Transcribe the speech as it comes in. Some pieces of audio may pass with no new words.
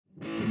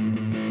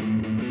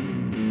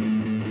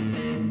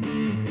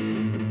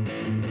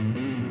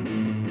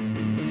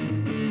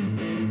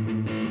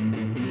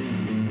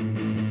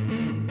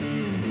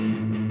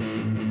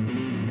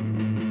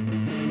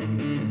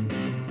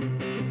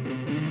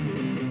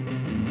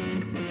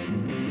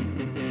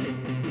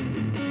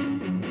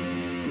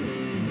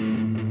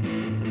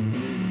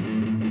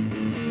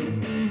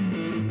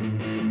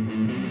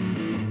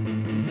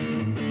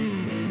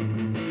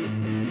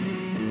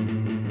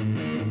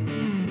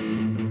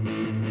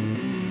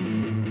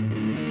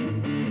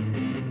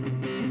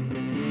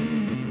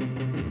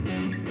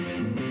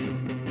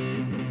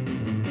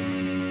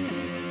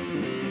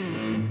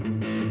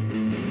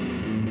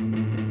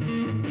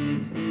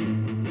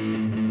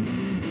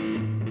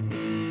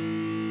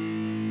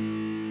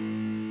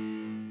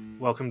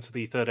Welcome to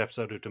the third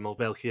episode of Mol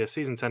België,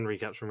 Season 10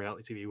 recaps from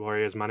Reality TV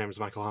Warriors. My name is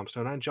Michael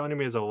Harmstone, and joining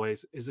me as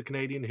always is a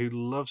Canadian who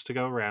loves to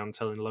go around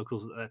telling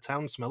locals that their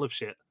towns smell of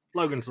shit,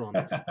 Logan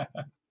Saunders.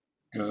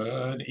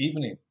 Good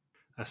evening.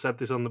 I said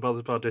this on the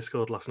Bothered Pod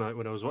Discord last night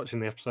when I was watching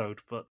the episode,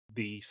 but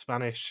the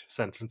Spanish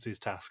sentences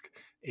task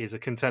is a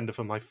contender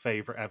for my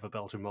favourite ever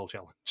Belgian Mole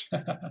challenge.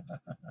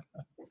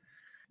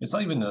 It's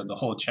not even the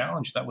whole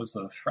challenge, that was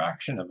a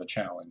fraction of a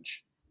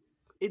challenge.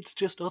 It's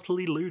just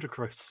utterly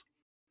ludicrous.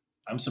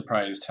 I'm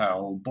surprised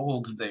how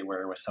bold they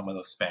were with some of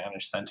those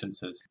Spanish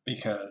sentences,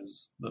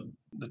 because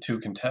the two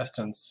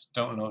contestants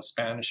don't know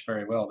Spanish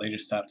very well. They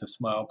just have to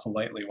smile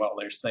politely while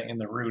they're saying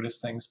the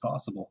rudest things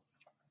possible.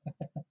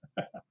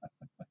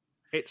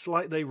 It's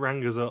like they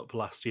rang us up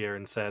last year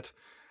and said,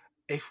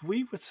 if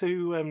we were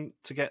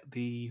to get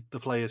the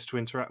players to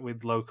interact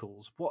with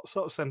locals, what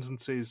sort of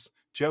sentences,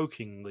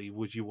 jokingly,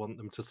 would you want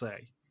them to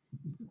say?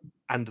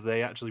 And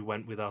they actually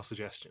went with our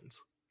suggestions.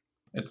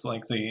 It's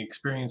like they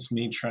experienced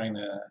me trying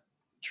to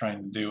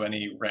do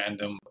any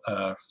random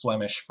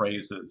Flemish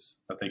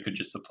phrases that they could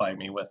just supply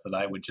me with that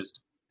I would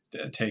just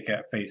take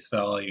at face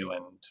value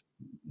and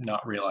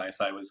not realize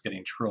I was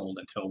getting trolled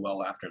until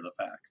well after the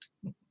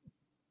fact.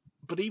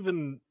 But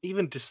even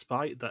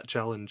despite that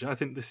challenge, I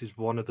think this is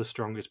one of the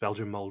strongest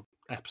Belgian Mole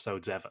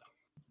episodes ever.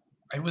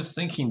 I was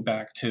thinking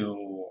back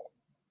to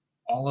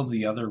all of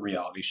the other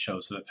reality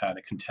shows that have had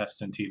a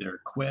contestant either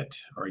quit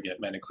or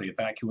get medically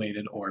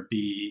evacuated or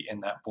be in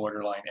that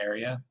borderline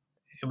area.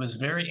 It was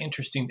very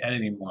interesting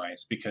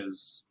editing-wise,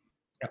 because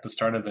at the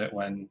start of it,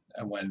 when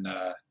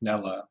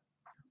Nele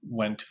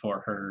went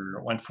for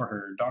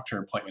her doctor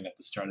appointment at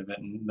the start of it,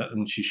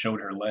 and she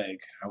showed her leg,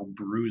 how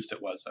bruised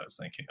it was, I was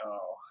thinking,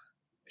 oh,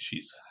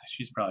 she's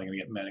probably going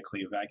to get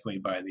medically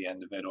evacuated by the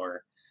end of it,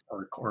 or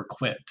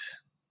quit.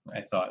 I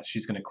thought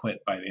she's going to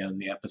quit by the end of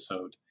the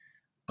episode.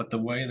 But the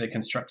way they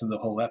constructed the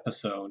whole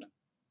episode,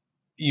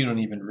 you don't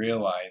even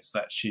realize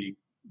that she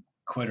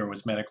quit or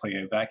was medically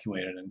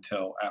evacuated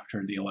until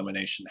after the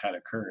elimination had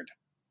occurred.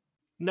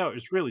 No, it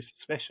was really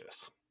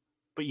suspicious,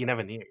 but you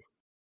never knew.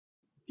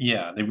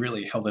 Yeah, they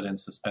really held it in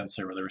suspense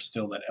there, where there was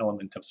still that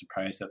element of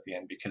surprise at the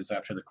end, because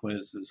after the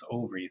quiz is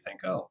over, you think,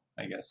 oh,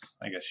 I guess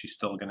she's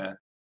still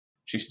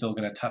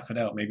gonna tough it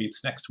out. Maybe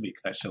it's next week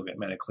that she'll get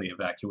medically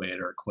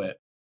evacuated or quit.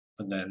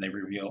 But then they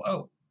reveal,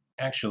 oh,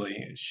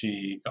 actually,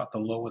 she got the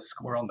lowest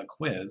score on the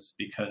quiz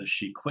because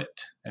she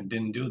quit and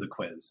didn't do the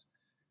quiz.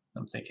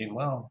 I'm thinking,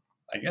 well,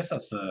 I guess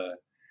that's the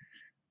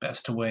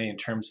best way in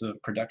terms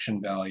of production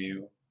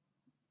value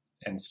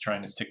and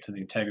trying to stick to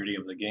the integrity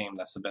of the game.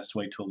 That's the best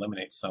way to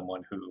eliminate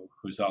someone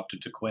who's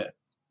opted to quit.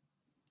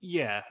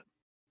 Yeah.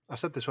 I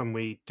said this when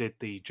we did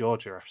the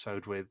Georgia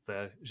episode with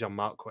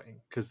Jean-Marc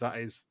quitting, because that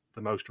is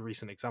the most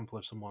recent example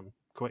of someone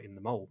quitting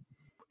the Mole.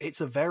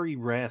 It's a very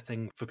rare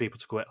thing for people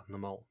to quit on the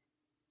Mole.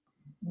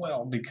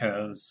 Well,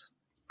 because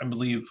I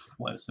believe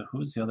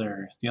who's the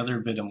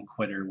other Vidum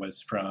quitter was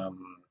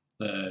from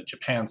the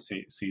Japan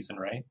season,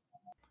 right?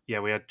 Yeah,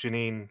 we had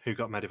Janine, who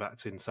got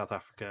medevaced in South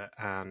Africa,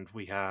 and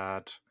we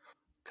had,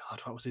 God,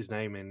 what was his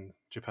name in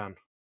Japan?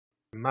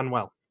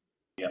 Manuel.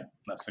 Yeah,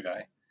 that's the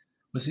guy.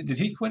 Did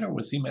he quit, or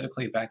was he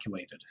medically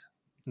evacuated?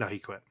 No, he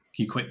quit.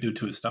 He quit due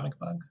to a stomach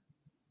bug?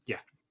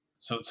 Yeah.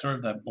 So it's sort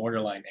of that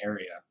borderline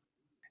area.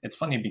 It's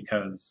funny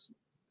because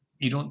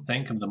you don't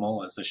think of the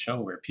Mole as a show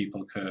where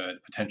people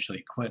could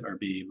potentially quit or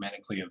be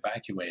medically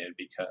evacuated,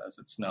 because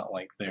it's not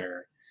like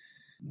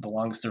the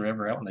longest they're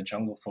ever out in the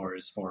jungle for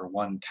is for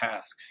one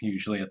task,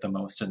 usually at the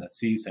most in a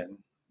season.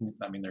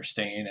 I mean, they're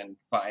staying in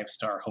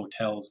 5-star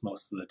hotels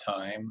most of the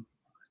time.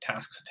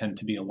 Tasks tend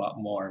to be a lot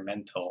more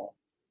mental.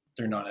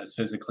 They're not as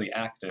physically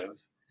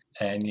active.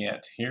 And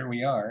yet here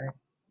we are,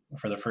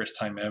 for the first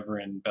time ever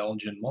in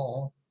Belgian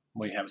Mole,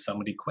 we have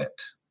somebody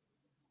quit.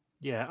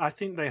 Yeah, I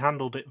think they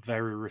handled it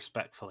very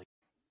respectfully.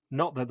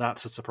 Not that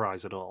that's a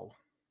surprise at all,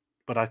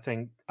 but I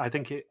think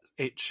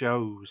it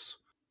shows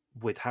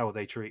with how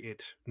they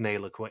treated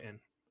Nele quitting,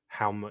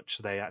 how much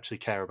they actually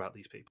care about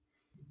these people.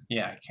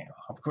 Yeah,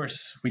 of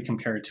course, we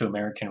compare it to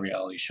American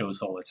reality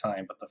shows all the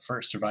time, but the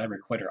first Survivor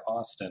quitter,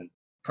 Austin,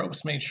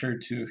 Probst made sure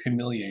to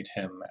humiliate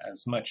him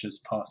as much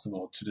as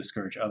possible to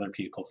discourage other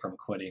people from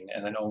quitting.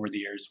 And then over the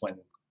years,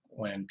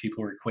 when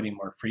people were quitting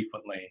more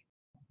frequently,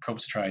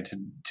 Probst tried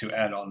to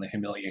add on the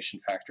humiliation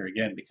factor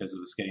again, because it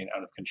was getting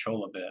out of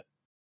control a bit.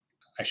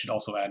 I should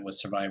also add with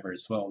Survivor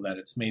as well that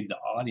it's made the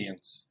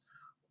audience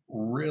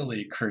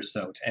really curse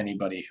out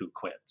anybody who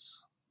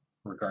quits,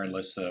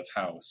 regardless of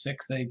how sick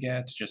they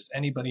get. Just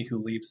anybody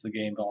who leaves the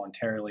game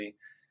voluntarily,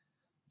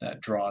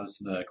 that draws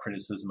the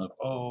criticism of,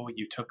 oh,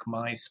 you took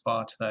my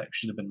spot, that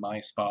should have been my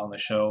spot on the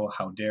show,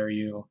 how dare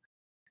you,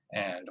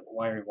 and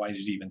why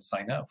did you even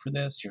sign up for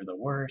this? You're the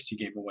worst, you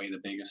gave away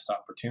the biggest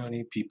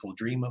opportunity, people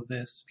dream of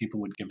this,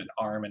 people would give an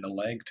arm and a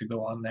leg to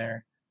go on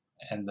there.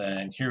 And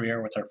then here we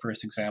are with our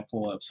first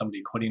example of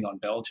somebody quitting on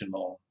Belgian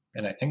Mole.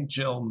 And I think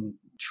Jill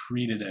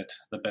treated it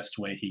the best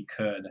way he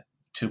could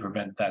to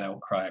prevent that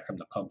outcry from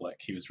the public.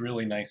 He was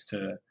really nice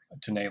to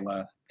to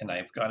Nele, and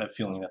I've got a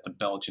feeling that the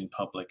Belgian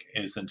public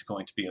isn't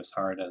going to be as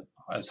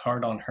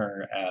hard on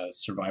her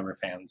as Survivor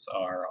fans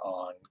are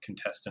on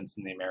contestants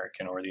in the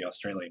American or the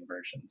Australian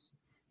versions.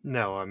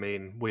 No, I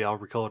mean, we are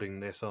recording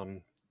this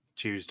on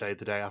Tuesday,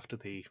 the day after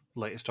the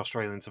latest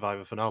Australian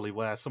Survivor finale,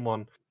 where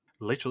someone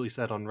literally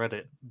said on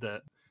Reddit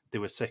that they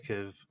were sick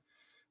of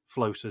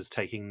floaters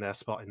taking their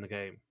spot in the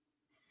game.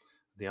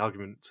 The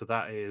argument to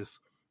that is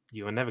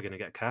you are never going to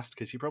get cast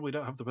because you probably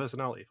don't have the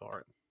personality for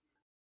it.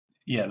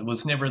 Yeah, it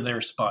was never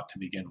their spot to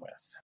begin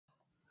with.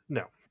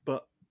 No,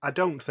 but I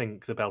don't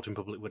think the Belgian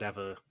public would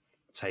ever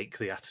take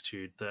the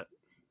attitude that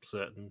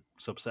certain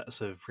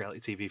subsets of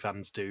reality TV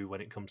fans do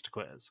when it comes to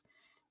quitters.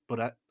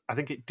 But I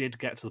think it did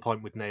get to the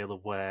point with Nele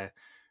where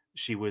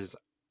she was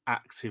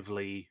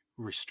actively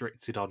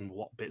restricted on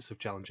what bits of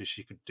challenges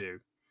she could do.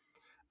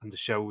 And the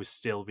show was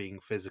still being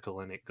physical,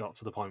 and it got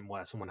to the point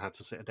where someone had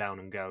to sit her down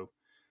and go,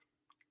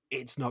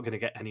 it's not going to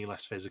get any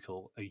less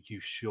physical. Are you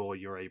sure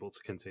you're able to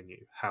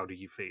continue? How do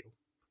you feel?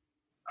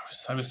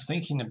 I was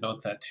thinking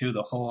about that too,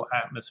 the whole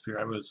atmosphere.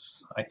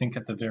 I think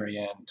at the very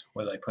end,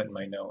 what I put in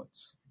my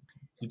notes.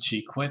 Did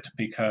she quit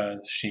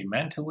because she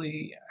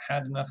mentally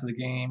had enough of the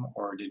game,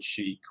 or did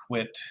she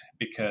quit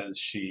because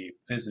she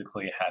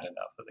physically had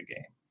enough of the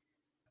game?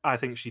 I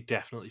think she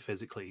definitely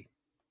physically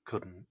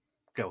couldn't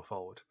go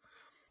forward.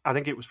 I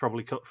think it was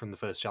probably cut from the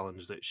first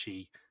challenge that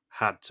she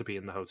had to be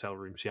in the hotel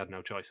room. She had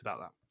no choice about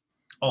that.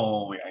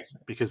 Oh, yeah, I see.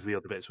 Because the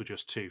other bits were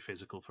just too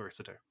physical for her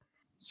to do.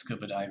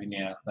 Scuba diving,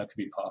 yeah, that could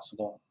be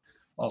possible.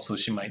 Also,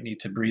 she might need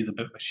to breathe a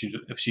bit.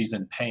 If she's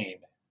in pain,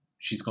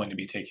 she's going to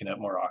be taking up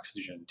more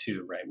oxygen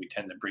too, right? We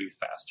tend to breathe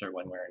faster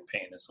when we're in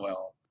pain as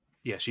well.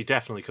 Yeah, she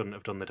definitely couldn't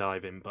have done the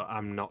diving, but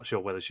I'm not sure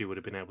whether she would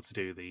have been able to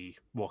do the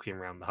walking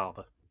around the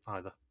harbour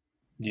either.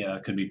 Yeah,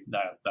 it could be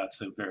that.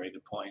 That's a very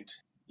good point.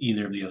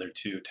 Either of the other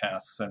two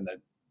tasks, and that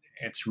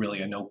it's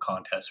really a no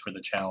contest for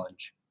the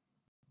challenge.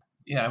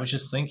 Yeah, I was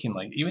just thinking,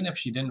 like, even if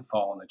she didn't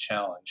fall in the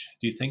challenge,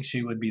 do you think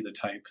she would be the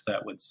type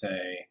that would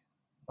say,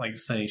 like,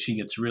 say she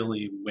gets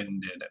really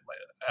winded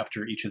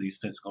after each of these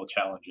physical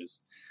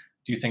challenges?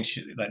 Do you think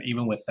that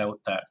even without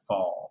that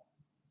fall,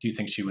 do you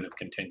think she would have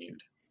continued?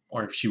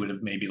 Or if she would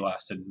have maybe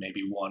lasted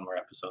maybe one more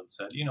episode and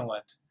said, you know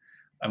what,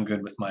 I'm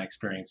good with my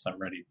experience, I'm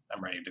ready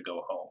to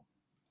go home?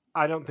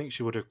 I don't think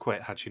she would have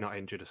quit had she not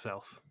injured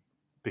herself,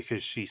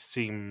 because she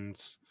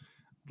seems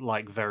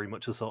like very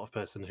much the sort of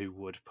person who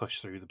would push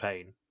through the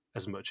pain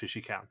as much as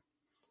she can.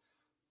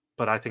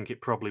 But I think it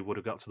probably would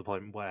have got to the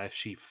point where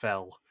she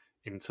fell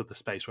into the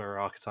space where her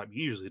archetype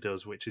usually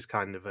does, which is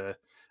kind of a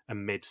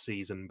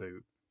mid-season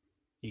boot.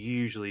 You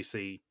usually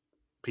see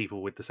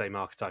people with the same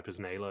archetype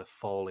as Nele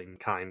falling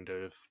kind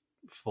of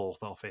 4th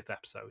or 5th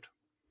episode.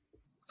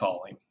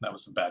 Falling. That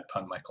was a bad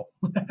pun, Michael.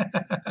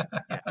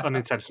 Yeah,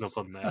 unintentional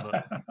pun there,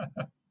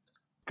 but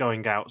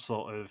going out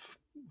sort of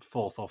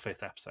 4th or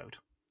 5th episode.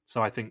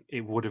 So I think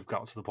it would have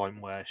got to the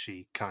point where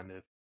she kind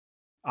of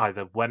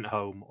either went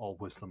home or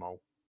was the mole.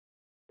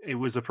 It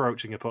was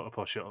approaching a put up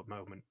or shut up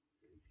moment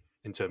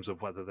in terms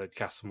of whether they'd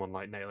cast someone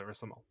like Nele as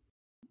the mole.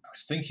 I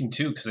was thinking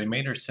too, because they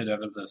made her sit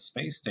out of the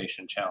space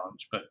station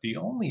challenge, but the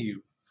only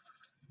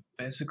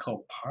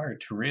physical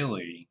part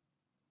really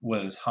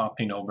was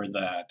hopping over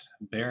that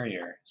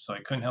barrier. So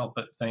I couldn't help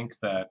but think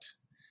that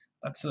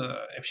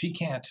if she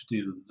can't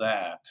do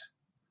that,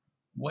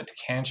 what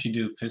can she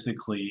do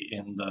physically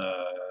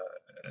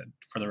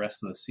for the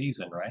rest of the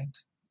season, right?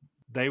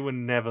 They were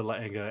never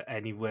letting her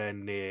anywhere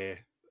near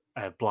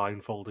a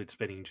blindfolded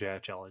spinning chair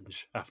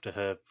challenge after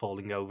her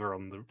falling over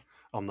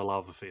on the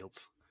lava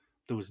fields.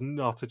 There was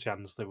not a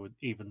chance they were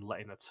even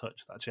letting her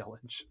touch that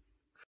challenge.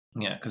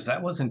 Yeah, because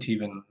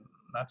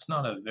that's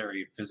not a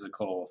very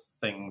physical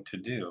thing to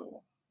do.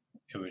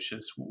 It was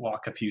just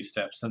walk a few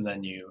steps and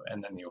then you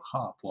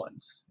hop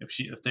once.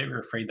 If they were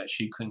afraid that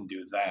she couldn't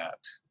do that.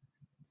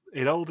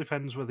 It all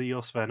depends whether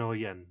you're Sven or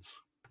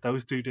Jens.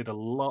 Those two did a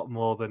lot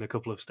more than a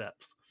couple of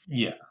steps.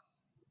 Yeah.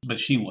 But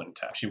she wouldn't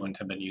have. She wouldn't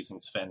have been using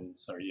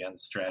Sven's or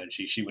Jens'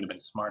 strategy. She would have been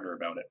smarter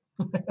about it.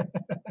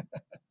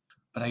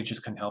 But I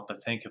just couldn't help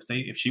but think,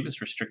 if she was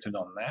restricted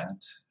on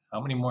that, how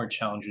many more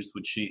challenges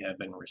would she have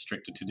been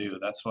restricted to do?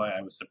 That's why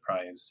I was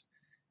surprised.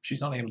 If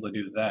she's not able to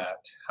do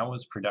that, how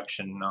is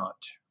production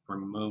not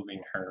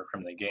removing her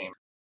from the game?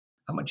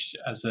 How much,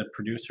 as a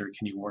producer,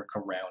 can you work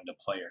around a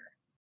player?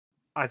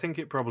 I think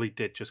it probably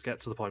did just get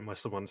to the point where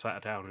someone sat her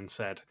down and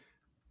said,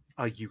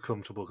 Are you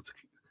comfortable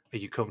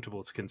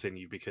to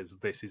continue, because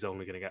this is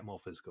only going to get more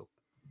physical?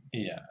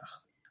 Yeah.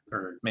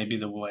 Or maybe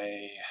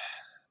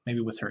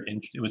with her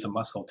injury, it was a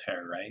muscle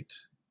tear, right?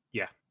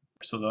 Yeah.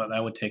 So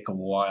that would take a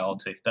while.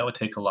 That would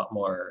take a lot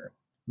more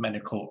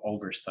medical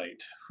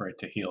oversight for it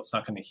to heal. It's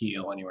not going to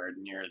heal anywhere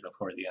near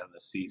before the end of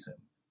the season.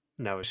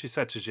 No, she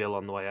said to Jill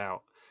on the way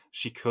out,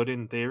 she could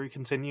in theory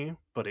continue,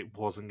 but it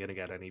wasn't going to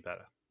get any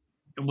better.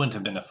 It wouldn't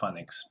have been a fun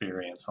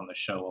experience on the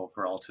show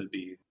overall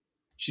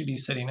she'd be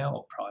sitting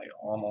out probably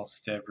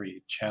almost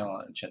every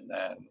challenge, and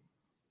then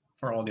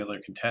for all the other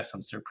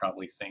contestants, they're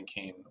probably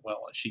thinking,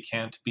 well, she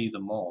can't be the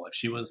mole. If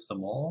she was the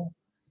mole,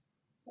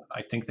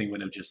 I think they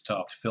would have just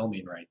stopped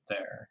filming right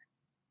there.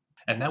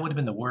 And that would have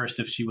been the worst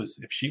if she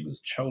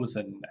was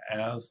chosen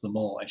as the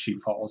mole and she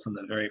falls in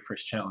the very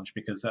first challenge,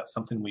 because that's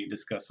something we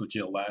discussed with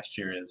Jill last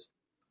year is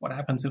what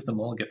happens if the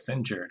mole gets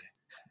injured?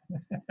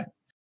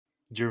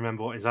 Do you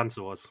remember what his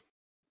answer was?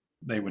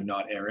 They would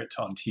not air it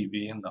on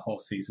TV and the whole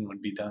season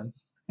would be done.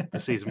 The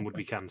season would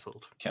be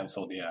cancelled.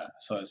 Cancelled, yeah.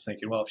 So I was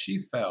thinking, well, if she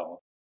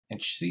fell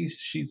and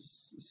she's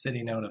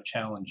sitting out of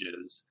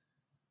challenges,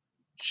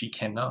 she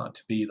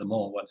cannot be the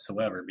mole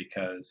whatsoever,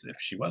 because if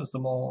she was the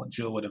mole,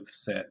 Jill would have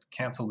said,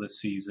 cancel this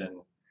season,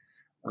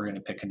 we're going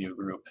to pick a new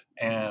group.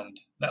 And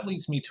that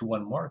leads me to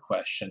one more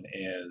question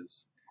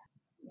is,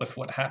 with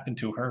what happened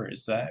to her,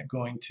 is that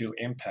going to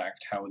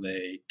impact how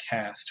they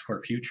cast for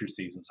future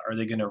seasons? Are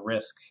they going to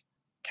risk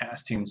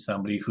casting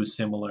somebody who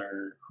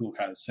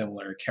has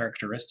similar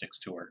characteristics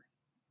to her?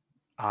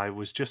 I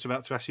was just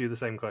about to ask you the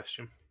same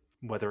question,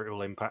 whether it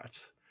will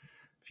impact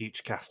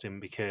future casting,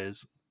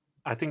 because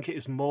I think it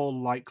is more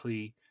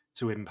likely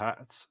to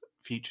impact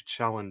future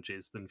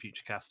challenges than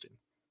future casting.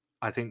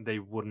 I think they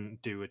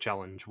wouldn't do a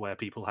challenge where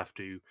people have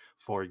to,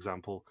 for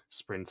example,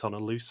 sprint on a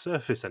loose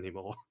surface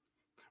anymore,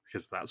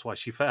 because that's why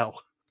she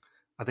fell.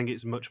 I think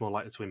it's much more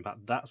likely to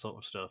impact that sort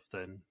of stuff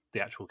than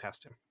the actual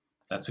casting.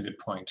 That's a good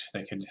point.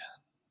 They could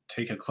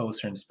take a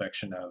closer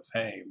inspection of,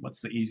 hey,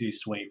 what's the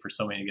easiest way for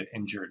somebody to get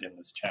injured in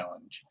this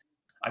challenge?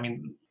 I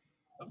mean,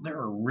 there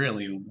are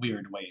really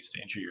weird ways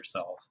to injure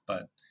yourself,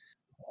 but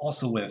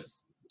also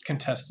with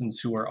contestants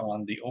who are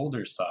on the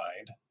older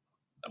side,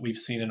 we've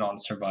seen it on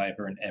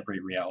Survivor and every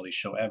reality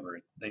show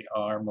ever. They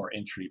are more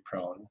injury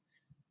prone.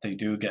 They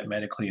do get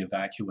medically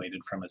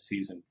evacuated from a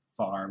season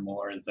far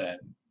more than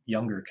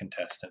younger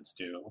contestants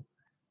do.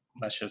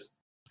 That's just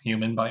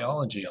human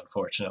biology,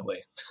 unfortunately.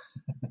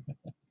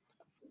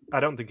 I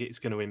don't think it's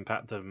going to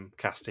impact them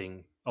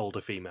casting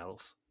older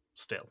females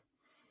still.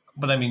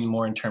 But I mean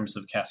more in terms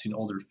of casting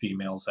older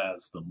females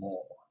as the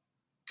mole.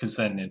 Because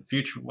then in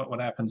future,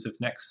 what happens if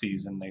next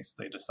season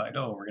they decide,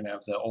 oh, we're going to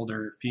have the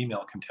older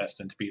female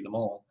contestant to be the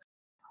mole,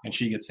 and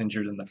she gets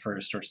injured in the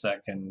first or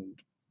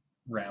second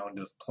round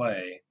of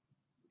play?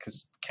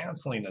 Because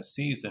canceling a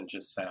season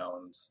just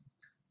sounds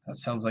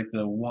like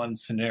the one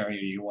scenario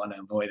you want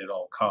to avoid at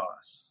all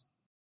costs.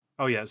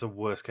 Oh yeah, it's a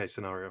worst case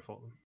scenario for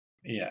them.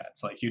 Yeah,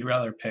 it's like you'd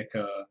rather pick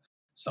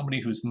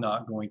somebody who's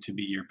not going to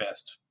be your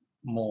best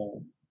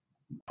mole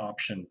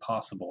option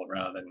possible,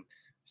 rather than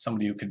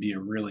somebody who could be a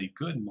really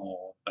good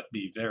mole but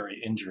be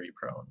very injury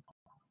prone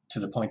to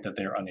the point that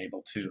they're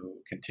unable to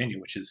continue,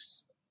 which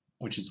is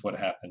what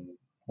happened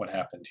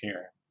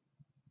here.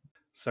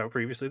 So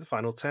previously, the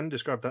final 10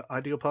 described their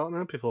ideal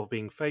partner before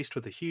being faced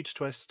with a huge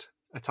twist,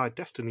 a tied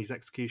destiny's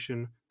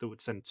execution that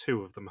would send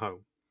 2 of them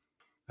home.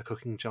 A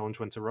cooking challenge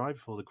went awry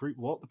before the group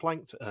walked the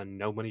plank to earn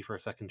no money for a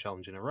second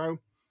challenge in a row.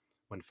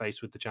 When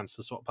faced with the chance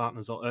to swap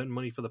partners or earn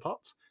money for the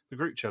pot, the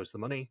group chose the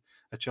money,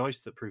 a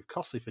choice that proved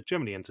costly for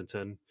Germany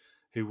Entertain,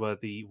 who were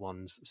the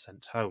ones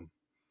sent home.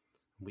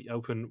 We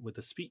open with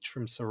a speech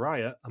from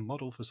Soraya, a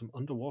model for some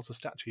underwater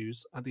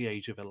statues at the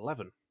age of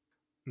 11.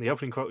 And the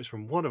opening quote is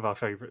from one of our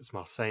favourites,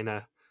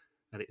 Marcena,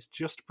 and it's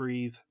 "Just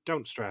breathe,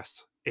 don't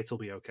stress, it'll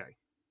be okay."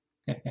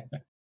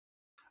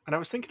 And I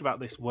was thinking about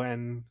this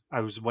when I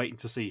was waiting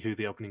to see who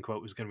the opening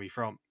quote was going to be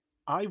from.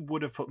 I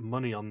would have put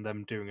money on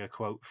them doing a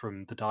quote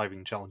from the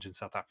diving challenge in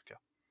South Africa,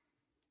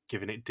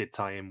 given it did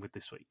tie in with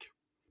this week.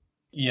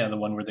 Yeah, the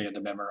one where they had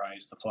to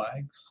memorize the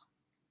flags.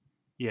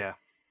 Yeah.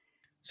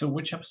 So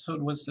which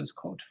episode was this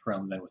quote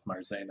from then with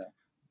Marzena?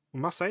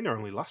 Well, Marcena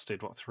only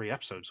lasted, 3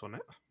 episodes,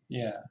 wasn't it?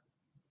 Yeah.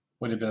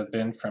 Would it have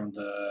been from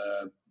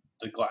the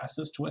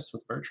glasses twist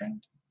with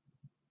Bertrand?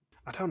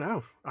 I don't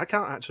know. I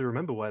can't actually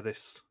remember where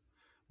this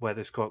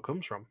quote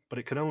comes from, but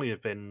it can only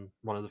have been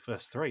one of the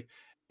first 3.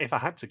 If I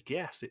had to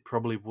guess, it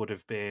probably would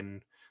have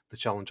been the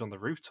challenge on the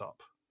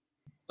rooftop.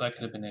 That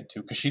could have been it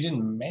too, because she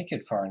didn't make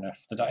it far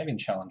enough. The diving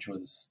challenge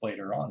was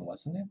later on,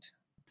 wasn't it?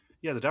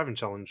 Yeah, the diving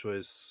challenge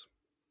was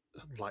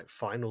like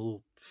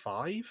final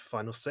 5,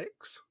 final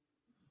 6.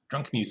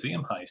 Drunk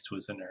Museum Heist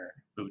was in her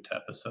boot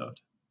episode.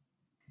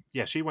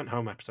 Yeah, she went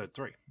home episode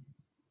 3.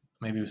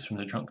 Maybe it was from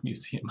the Drunk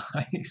Museum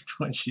Heist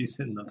when she's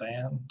in the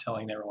van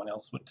telling everyone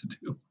else what to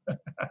do.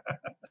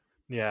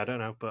 Yeah, I don't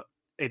know, but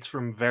it's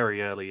from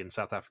very early in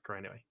South Africa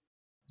anyway.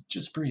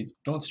 Just breathe.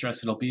 Don't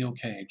stress. It'll be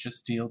okay. Just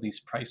steal these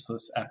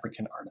priceless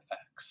African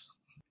artifacts.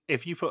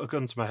 If you put a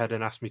gun to my head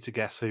and asked me to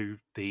guess who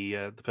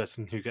the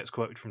person who gets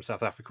quoted from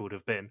South Africa would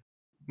have been,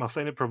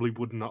 Marcena probably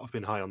would not have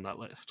been high on that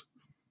list.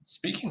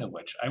 Speaking of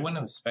which, I wouldn't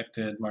have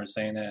expected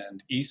Marzena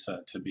and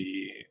Issa to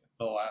be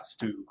the last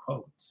 2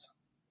 quotes.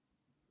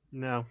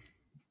 No.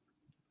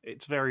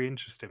 It's very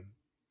interesting.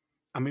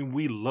 I mean,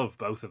 we love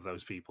both of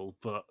those people,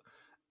 but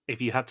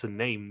if you had to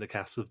name the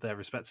cast of their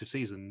respective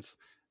seasons,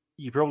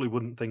 you probably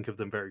wouldn't think of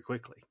them very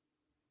quickly.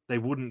 They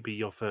wouldn't be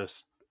your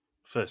first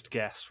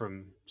guess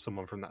from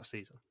someone from that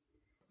season.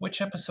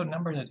 Which episode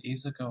number did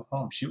Issa go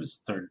home? She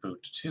was 3rd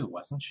boot too,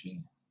 wasn't she?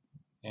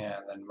 Yeah,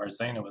 and then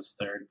Marzena was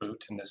 3rd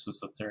boot, and this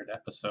was the 3rd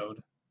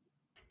episode.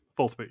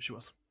 4th boot she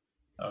was.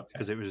 Okay.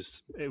 Because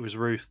it was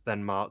Ruth,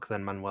 then Mark,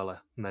 then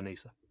Manuela, and then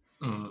Issa.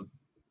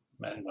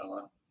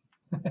 Manuela.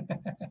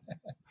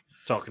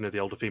 Talking to the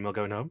older female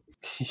going home.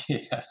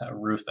 Yeah,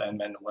 Ruth and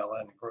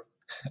Manuela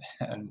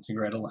and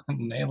Gretel and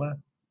Nele.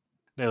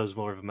 Nele's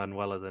more of a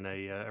Manuela than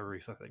a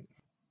Ruth, I think.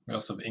 We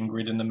also have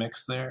Ingrid in the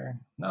mix there.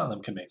 None of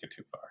them can make it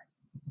too far.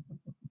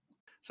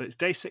 So it's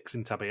day 6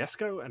 in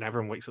Tabiesco, and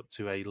everyone wakes up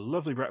to a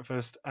lovely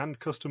breakfast and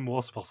custom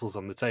water bottles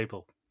on the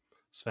table.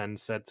 Sven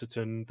said to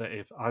Tun that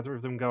if either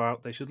of them go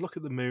out, they should look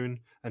at the moon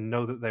and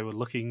know that they were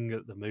looking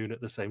at the moon at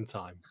the same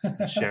time,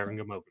 sharing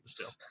a moment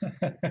still.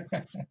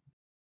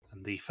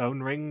 And the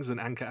phone rings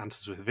and Anka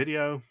answers with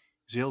video.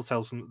 Gilles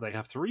tells them that they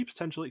have 3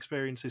 potential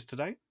experiences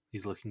today.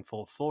 He's looking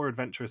for 4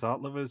 adventurous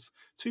art lovers,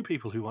 2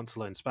 people who want to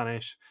learn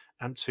Spanish,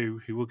 and 2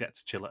 who will get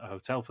to chill at a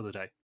hotel for the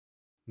day.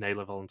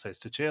 Nele volunteers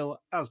to chill,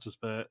 as does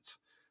Bert.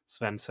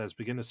 Sven says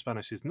beginner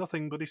Spanish is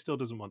nothing, but he still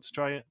doesn't want to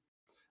try it.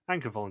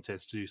 Anka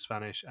volunteers to do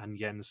Spanish, and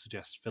Jens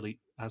suggests Philippe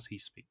as he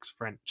speaks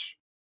French.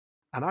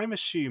 And I'm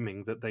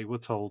assuming that they were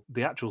told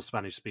the actual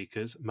Spanish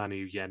speakers,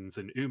 Manu, Jens,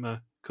 and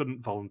Uma,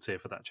 couldn't volunteer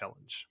for that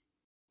challenge.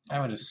 I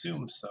would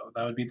assume so.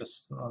 That would be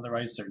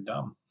otherwise they're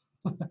dumb.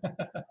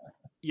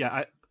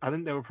 Yeah, I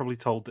think they were probably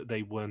told that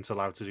they weren't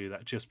allowed to do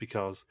that just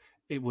because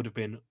it would have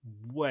been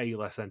way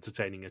less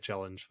entertaining a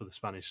challenge for the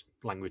Spanish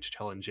language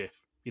challenge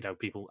if,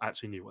 people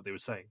actually knew what they were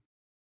saying.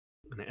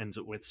 And it ends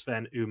up with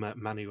Sven, Uma,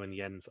 Manu, and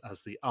Jens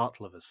as the art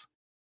lovers.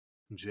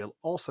 And Jill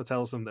also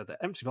tells them that the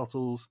empty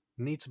bottles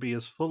need to be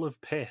as full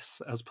of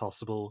piss as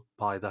possible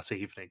by that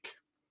evening.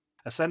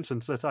 A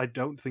sentence that I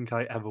don't think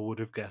I ever would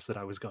have guessed that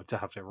I was going to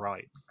have to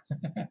write.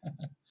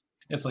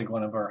 It's like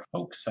one of our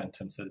hoax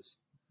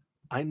sentences.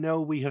 I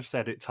know we have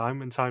said it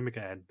time and time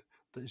again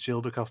that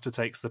Gilles de Costa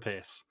takes the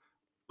piss,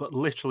 but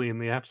literally in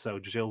the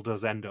episode, Gilles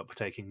does end up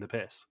taking the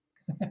piss.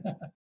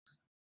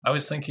 I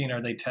was thinking,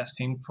 are they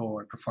testing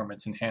for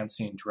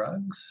performance-enhancing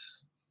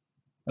drugs?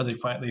 Are they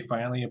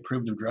finally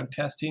approved of drug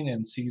testing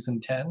in season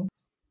 10?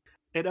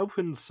 It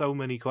opens so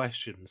many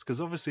questions, because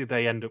obviously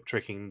they end up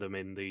tricking them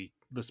in the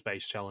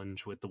space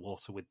challenge with the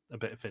water with a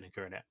bit of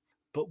vinegar in it.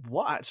 But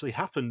what actually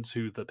happened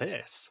to the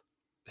piss?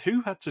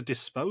 Who had to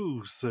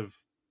dispose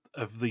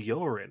of the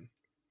urine?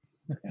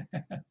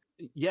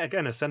 Yet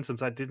again, a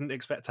sentence I didn't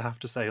expect to have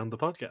to say on the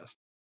podcast.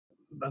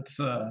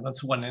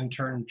 That's one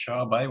intern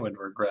job I would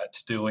regret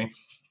doing.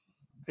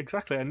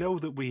 Exactly. I know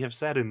that we have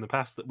said in the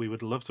past that we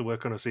would love to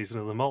work on a season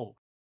of The Mole.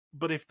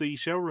 But if the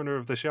showrunner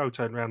of the show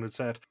turned around and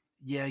said,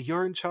 yeah,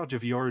 you're in charge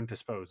of urine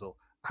disposal,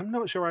 I'm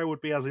not sure I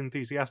would be as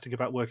enthusiastic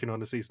about working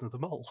on a season of The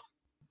Mole.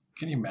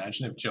 Can you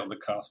imagine if Gilles de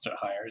Costa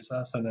hires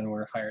us and then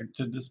we're hired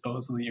to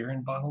dispose of the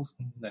urine bottles?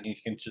 And then he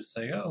can just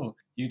say, oh,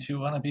 you two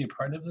want to be a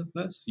part of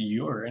this?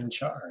 You're in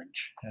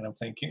charge. And I'm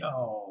thinking,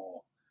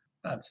 oh,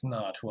 that's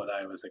not what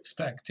I was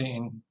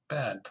expecting.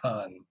 Bad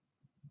pun.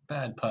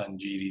 Bad pun,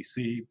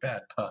 GDC.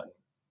 Bad pun.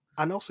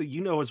 And also,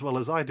 you know as well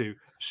as I do,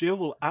 Gilles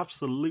will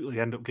absolutely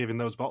end up giving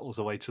those bottles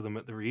away to them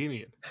at the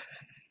reunion.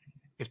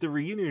 If the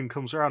reunion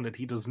comes around and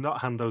he does not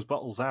hand those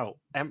bottles out,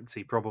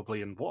 empty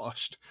probably and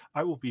washed,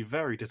 I will be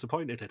very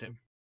disappointed in him.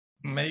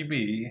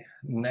 Maybe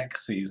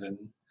next season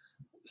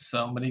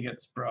somebody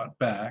gets brought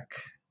back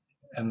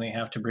and they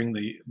have to bring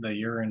the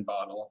urine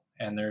bottle,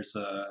 and there's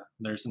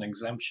an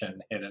exemption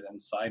hidden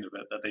inside of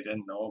it that they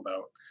didn't know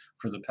about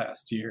for the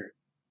past year.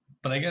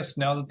 But I guess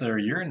now that their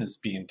urine is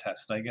being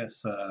tested, I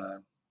guess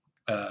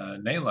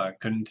Nele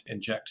couldn't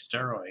inject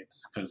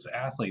steroids because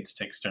athletes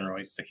take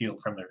steroids to heal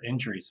from their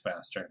injuries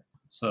faster.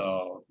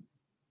 So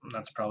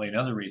that's probably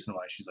another reason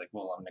why she's like,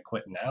 well, I'm going to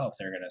quit now if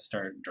they're going to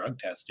start drug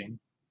testing.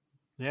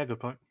 Yeah, good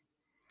point.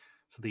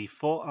 So the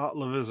 4 art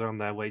lovers are on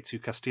their way to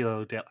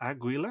Castillo del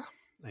Aguila,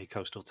 a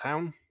coastal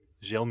town.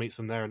 Gilles meets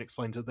them there and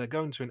explains that they're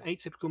going to an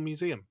atypical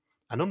museum,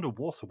 an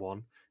underwater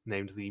one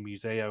named the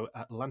Museo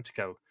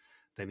Atlantico.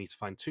 They need to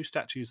find 2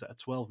 statues that are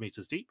 12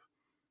 meters deep.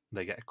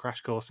 They get a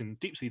crash course in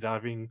deep-sea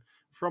diving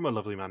from a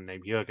lovely man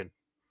named Jürgen.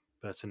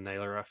 Bert and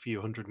Nele are a few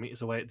hundred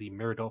meters away at the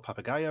Mirador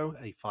Papagayo,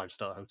 a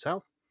 5-star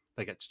hotel.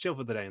 They get to chill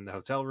for the day in the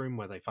hotel room,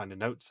 where they find a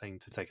note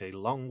saying to take a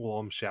long,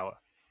 warm shower.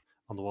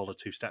 On the wall are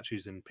 2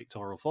 statues in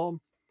pictorial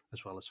form,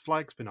 as well as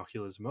flags,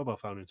 binoculars, mobile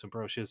phone, and some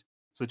brochures,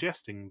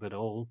 suggesting that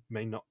all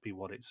may not be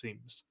what it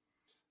seems.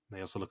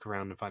 They also look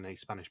around and find a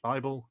Spanish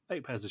Bible,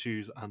 8 pairs of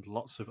shoes, and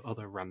lots of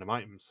other random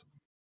items.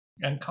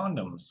 And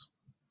condoms.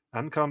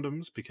 And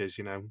condoms, because,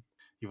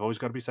 you've always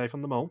got to be safe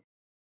on the mole.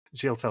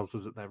 Gilles tells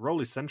us that their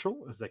role is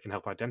central, as they can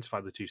help identify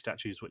the 2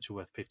 statues, which are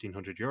worth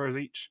 €1,500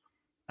 each,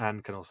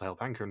 and can also help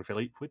Anka and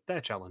Philippe with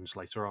their challenge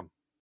later on.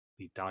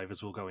 The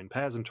divers will go in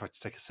pairs and try to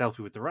take a selfie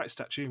with the right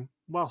statue.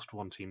 Whilst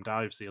one team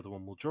dives, the other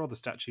one will draw the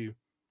statue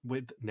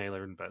with Nele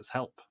and Bert's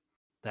help.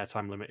 Their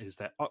time limit is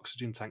their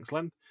oxygen tank's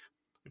length,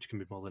 which can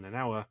be more than an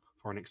hour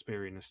for an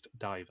experienced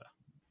diver.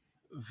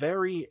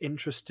 Very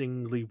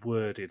interestingly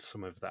worded,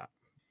 some of that,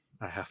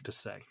 I have to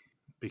say,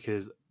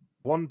 because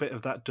one bit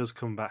of that does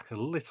come back a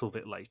little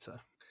bit later,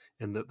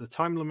 in that the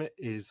time limit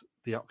is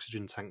the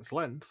oxygen tank's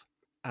length,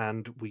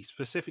 and we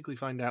specifically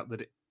find out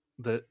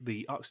that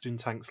the oxygen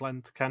tank's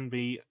length can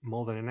be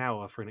more than an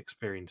hour for an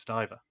experienced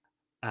diver.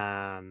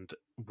 And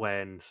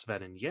when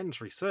Sven and Jens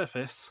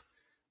resurface,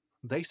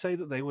 they say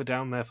that they were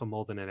down there for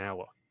more than an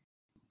hour.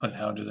 But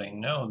how do they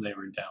know they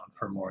were down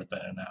for more than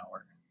an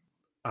hour?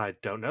 I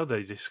don't know.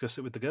 They discuss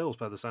it with the girls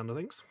by the sound of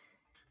things.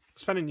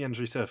 Sven and Jens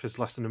resurfaced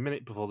less than a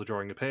minute before the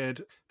drawing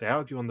appeared. They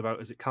argue on the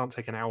boat as it can't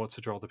take an hour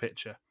to draw the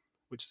picture,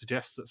 which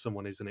suggests that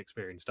someone is an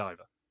experienced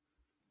diver.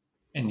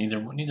 And neither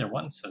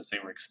one says they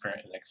were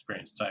an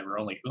experienced diver,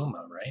 only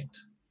Uma, right?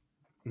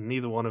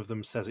 Neither one of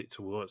them says it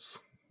to us,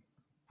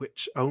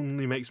 which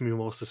only makes me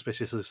more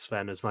suspicious of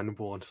Sven as my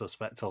number one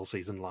suspect all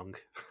season long.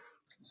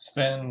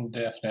 Sven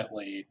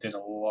definitely did a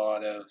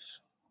lot of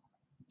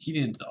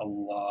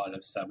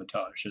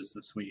sabotages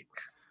this week.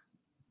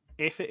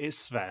 If it is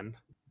Sven,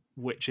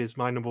 which is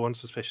my number one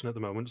suspicion at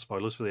the moment,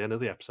 spoilers for the end of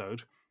the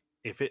episode,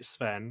 if it's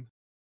Sven,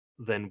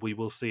 then we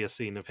will see a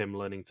scene of him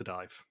learning to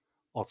dive,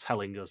 or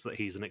telling us that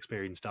he's an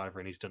experienced diver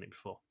and he's done it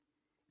before.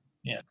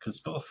 Yeah, because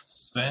both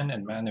Sven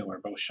and Manu are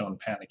both shown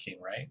panicking,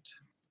 right?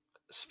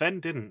 Sven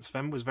didn't.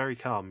 Sven was very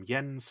calm.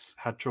 Jens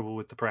had trouble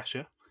with the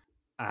pressure,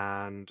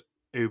 and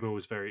Uma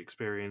was very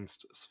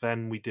experienced.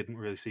 Sven we didn't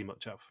really see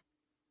much of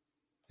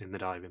in the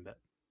diving bit.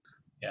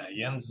 Yeah,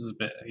 Jens is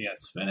a bit. Yeah,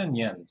 Sven and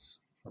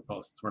Jens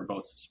were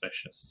both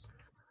suspicious.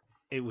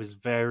 It was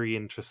very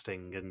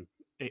interesting, and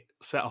it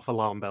set off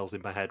alarm bells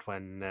in my head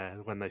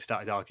when they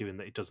started arguing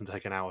that it doesn't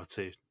take an hour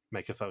to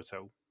make a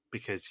photo,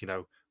 because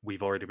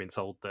we've already been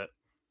told that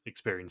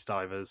experienced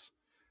divers,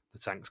 the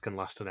tanks can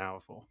last an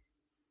hour for.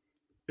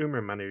 Uma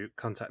and Manu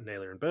contact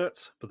Nele and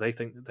Bert, but they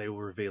think that they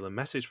will reveal a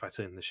message by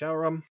turning the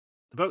shower on.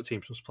 The boat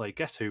teams must play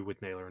Guess Who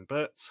with Nele and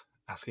Bert,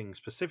 asking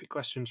specific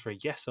questions for a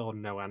yes or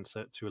no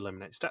answer to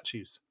eliminate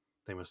statues.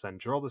 They must then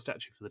draw the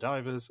statue for the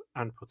divers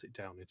and put it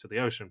down into the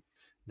ocean.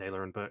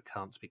 Nele and Bert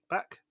can't speak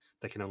back.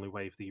 They can only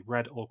wave the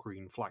red or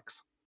green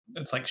flags.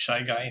 It's like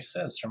Shy Guy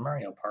says from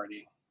Mario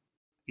Party.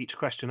 Each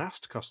question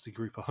asked costs the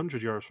group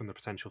 €100 from the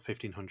potential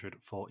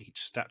 $1,500 for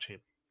each statue.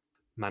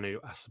 Manu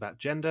asks about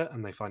gender,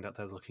 and they find out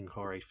they're looking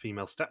for a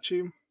female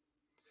statue.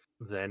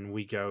 Then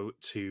we go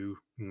to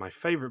my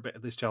favourite bit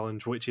of this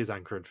challenge, which is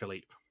Anka and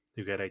Philippe,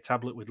 who get a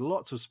tablet with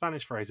lots of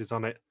Spanish phrases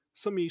on it,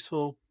 some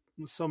useful,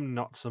 some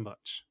not so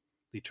much.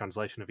 The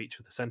translation of each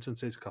of the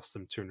sentences costs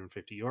them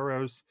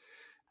 €250.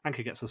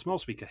 Anka gets a small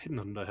speaker hidden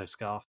under her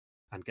scarf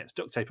and gets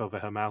duct tape over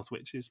her mouth,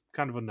 which is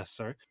kind of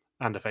unnecessary,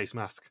 and a face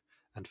mask,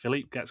 and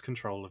Philippe gets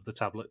control of the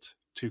tablet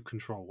to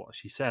control what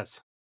she says.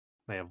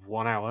 They have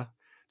 1 hour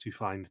to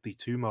find the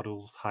 2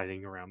 models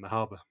hiding around the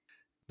harbour.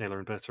 Nele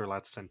and Bert are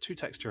allowed to send 2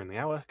 texts during the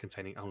hour,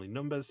 containing only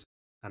numbers,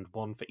 and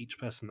 1 for each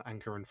person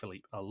Anka and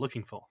Philippe are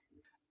looking for.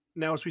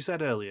 Now, as we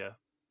said earlier,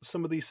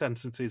 some of these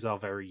sentences are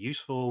very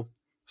useful.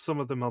 Some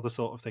of them are the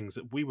sort of things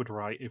that we would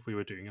write if we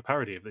were doing a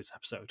parody of this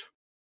episode.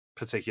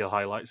 Particular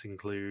highlights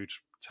include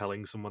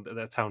telling someone that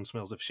their town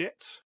smells of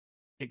shit,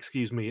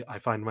 excuse me, I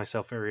find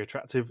myself very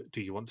attractive,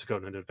 do you want to go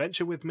on an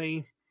adventure with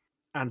me?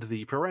 And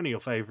the perennial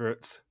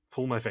favourite,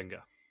 pull my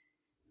finger.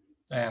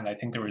 And I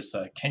think there was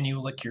can you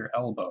lick your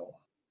elbow?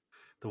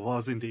 There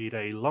was indeed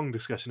a long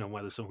discussion on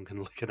whether someone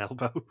can lick an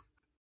elbow.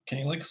 Can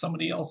you lick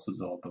somebody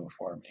else's elbow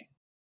for me?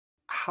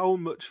 How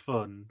much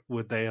fun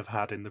would they have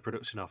had in the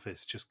production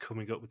office just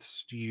coming up with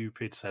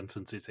stupid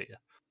sentences here?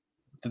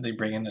 Did they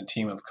bring in a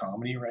team of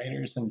comedy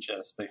writers and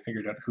they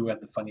figured out who had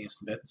the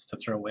funniest bits to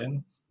throw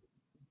in?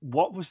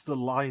 What was the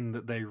line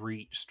that they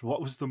reached?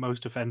 What was the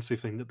most offensive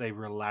thing that they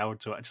were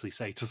allowed to actually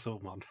say to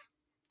someone?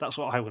 That's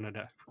what I want to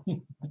know.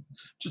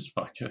 Just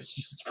fuck you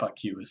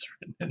is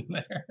written in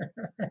there.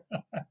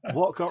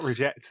 What got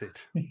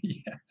rejected?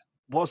 Yeah.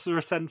 Was there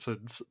a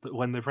sentence that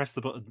when they pressed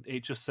the button,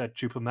 it just said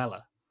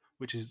chupamela,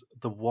 which is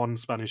the one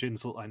Spanish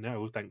insult I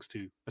know, thanks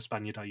to a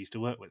Spaniard I used to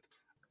work with.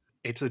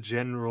 It's a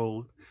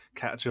general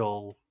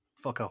catch-all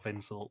fuck-off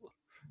insult.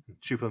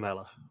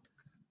 Chupamela.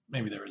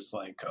 Maybe there was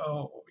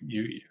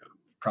you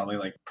probably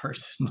like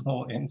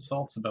personal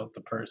insults about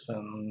the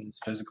person's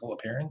physical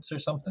appearance or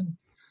something.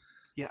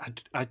 Yeah,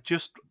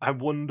 I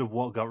wonder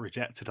what got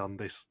rejected on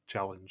this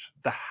challenge.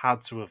 There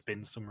had to have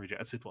been some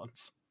rejected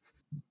ones.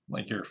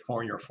 Like your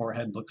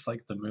forehead looks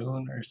like the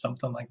moon or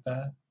something like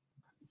that.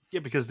 Yeah,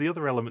 because the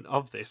other element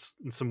of this,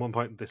 and someone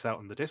pointed this out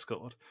in the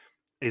Discord,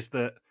 is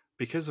that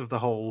because of the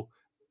whole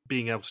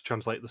being able to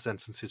translate the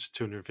sentences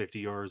to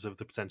 €250 of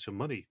the potential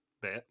money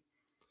bit,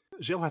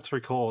 Gilles had to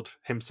record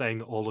him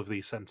saying all of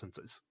these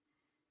sentences.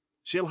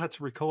 Gilles had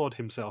to record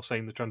himself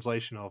saying the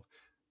translation of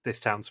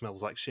 "this town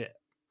smells like shit."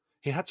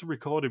 He had to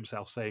record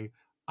himself saying,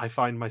 "I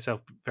find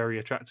myself very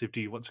attractive,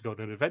 do you want to go on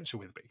an adventure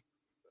with me?"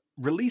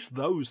 Release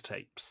those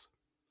tapes.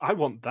 I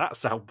want that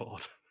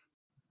soundboard.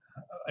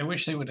 I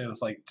wish they would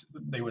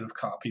have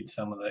copied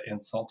some of the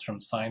insults from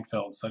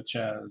Seinfeld, such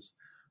as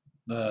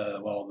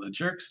the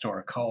jerk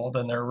store called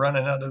and they're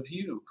running out of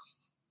you.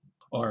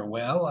 Or,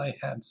 well, I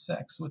had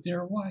sex with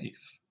your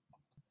wife.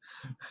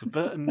 So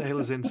Bert and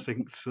Nele's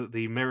instincts that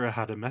the mirror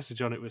had a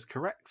message on it was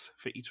correct.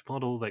 For each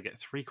model, they get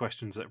 3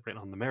 questions that are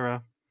written on the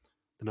mirror.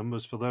 The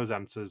numbers for those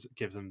answers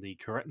give them the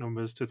correct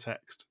numbers to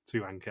text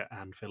to Anka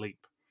and Philippe.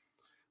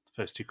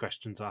 The first 2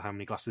 questions are how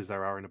many glasses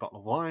there are in a bottle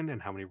of wine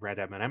and how many red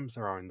M&Ms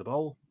there are in the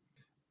bowl.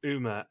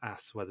 Uma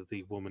asks whether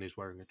the woman is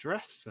wearing a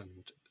dress,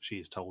 and she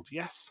is told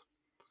yes.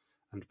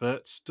 and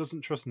Bert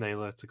doesn't trust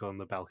Nele to go on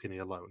the balcony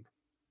alone.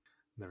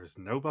 There is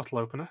no bottle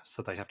opener,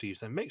 so they have to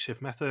use their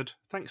makeshift method.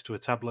 Thanks to a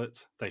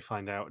tablet, they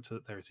find out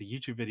that there is a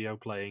YouTube video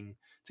playing,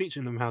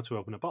 teaching them how to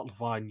open a bottle of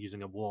wine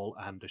using a wall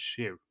and a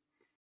shoe.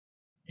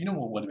 You know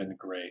what would have been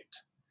great?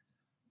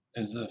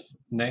 Is if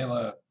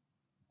Nele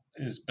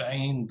is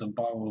banging the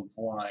bottle of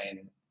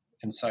wine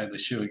inside the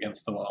shoe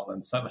against the wall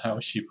and somehow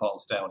she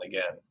falls down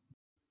again.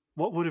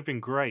 What would have been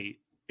great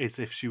is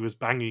if she was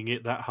banging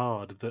it that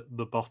hard that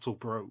the bottle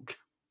broke.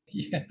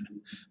 Yeah.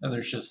 And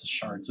there's just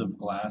shards of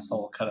glass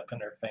all cut up in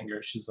her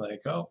finger. She's like,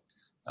 oh,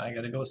 I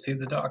gotta go see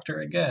the doctor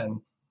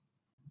again.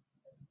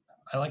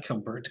 I like how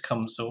Bert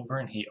comes over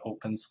and he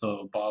opens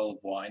the bottle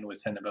of wine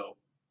within about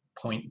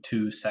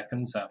 0.2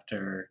 seconds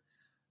after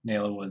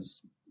Nele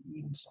was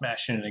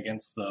smashing it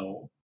against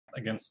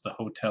the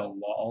hotel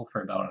wall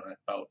for about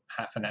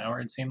half an hour,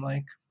 it seemed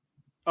like.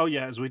 Oh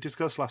yeah, as we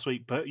discussed last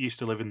week, Bert used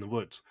to live in the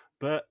woods.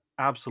 Bert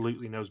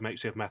absolutely knows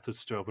makeshift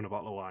methods to open a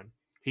bottle of wine.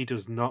 He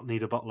does not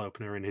need a bottle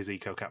opener in his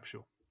eco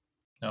capsule.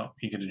 No,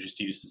 he could have just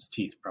used his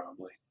teeth,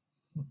 probably.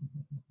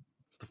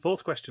 The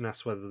fourth question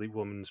asks whether the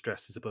woman's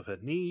dress is above her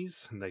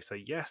knees, and they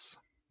say yes.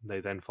 They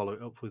then follow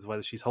it up with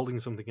whether she's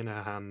holding something in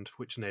her hand,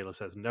 which Nele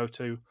says no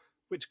to,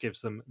 which gives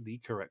them the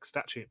correct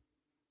statue.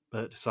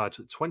 Bert decides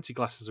that 20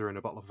 glasses are in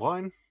a bottle of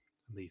wine.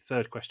 And the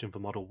third question for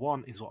Model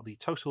 1 is what the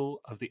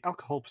total of the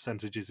alcohol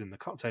percentages in the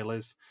cocktail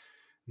is.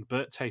 And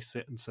Bert tastes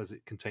it and says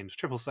it contains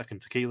triple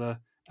second tequila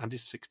and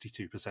is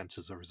 62%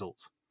 as a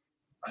result.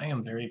 I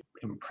am very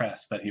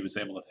impressed that he was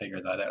able to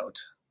figure that out.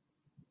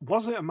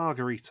 Was it a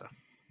margarita?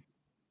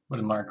 Would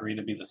a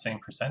margarita be the same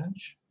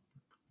percentage?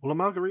 Well, a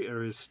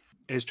margarita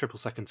is triple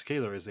second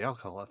tequila is the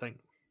alcohol, I think.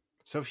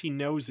 So if he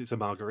knows it's a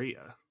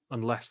margarita,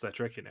 unless they're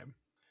tricking him,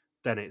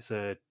 then it's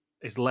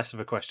less of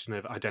a question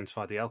of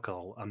identify the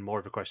alcohol and more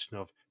of a question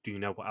of do you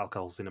know what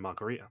alcohol's in a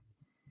margarita?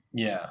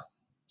 Yeah.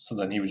 So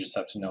then he would just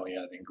have to know,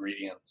 the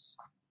ingredients.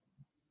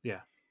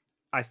 Yeah.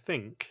 I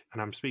think,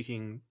 and I'm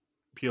speaking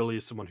purely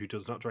as someone who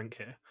does not drink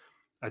here,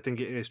 I think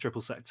it is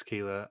triple sec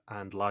tequila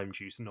and lime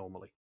juice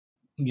normally.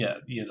 Yeah,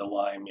 the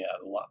lime,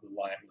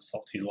 the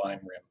salty lime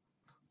rim.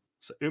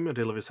 So Uma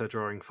delivers her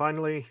drawing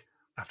finally,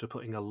 after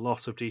putting a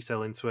lot of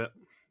detail into it.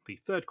 The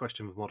third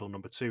question for model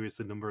number 2 is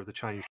the number of the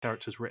Chinese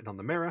characters written on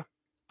the mirror.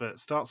 Bert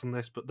starts on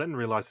this, but then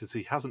realises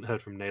he hasn't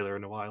heard from Nele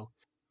in a while,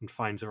 and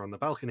finds her on the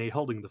balcony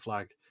holding the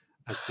flag,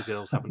 as the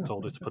girls haven't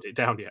told her to put it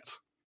down yet.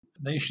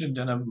 They should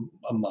have done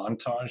a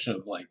montage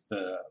of like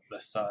the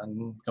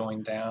sun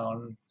going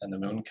down and the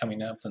moon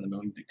coming up, and the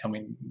moon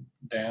coming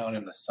down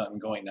and the sun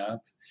going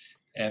up,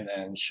 and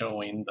then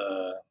showing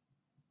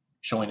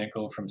it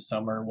go from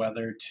summer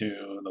weather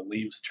to the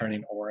leaves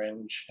turning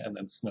orange and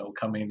then snow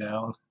coming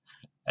down,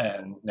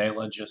 and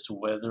Nele just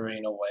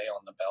withering away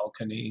on the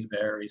balcony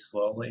very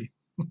slowly.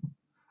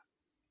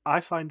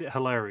 I find it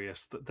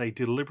hilarious that they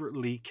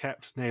deliberately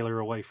kept Nele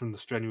away from the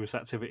strenuous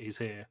activities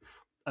here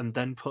and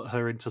then put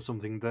her into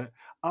something that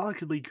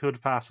arguably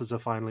could pass as a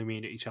final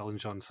immunity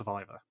challenge on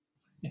Survivor.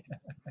 Yeah.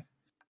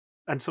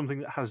 And something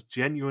that has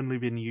genuinely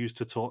been used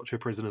to torture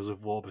prisoners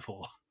of war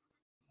before.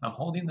 I'm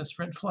holding this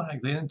red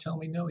flag. They didn't tell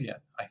me no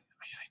yet. I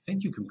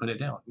think you can put it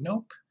down.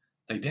 Nope.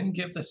 They didn't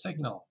give the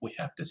signal. We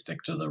have to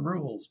stick to the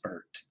rules,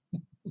 Bert.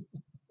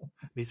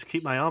 Need to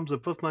keep my arms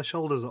above my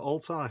shoulders at all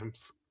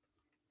times.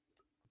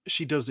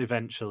 She does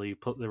eventually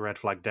put the red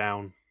flag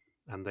down,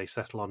 and they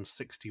settle on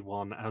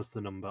 61 as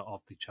the number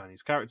of the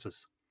Chinese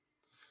characters.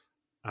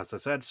 As I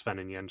said, Sven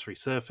and Jens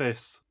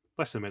resurface.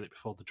 Less than a minute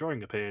before the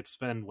drawing appeared,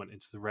 Sven went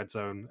into the red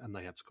zone and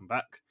they had to come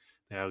back.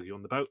 They argue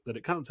on the boat that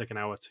it can't take an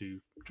hour to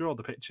draw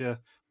the picture,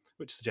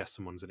 which suggests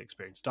someone's an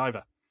experienced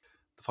diver.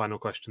 The final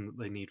question that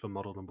they need for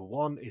model number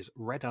 1 is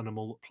red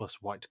animal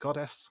plus white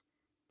goddess.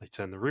 They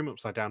turn the room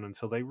upside down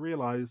until they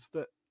realise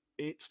that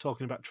it's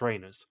talking about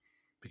trainers,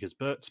 because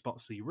Bert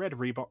spots the red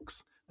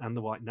Reeboks and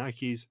the white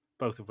Nikes,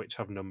 both of which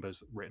have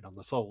numbers written on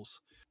the soles,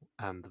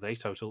 and they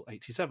total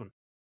 87.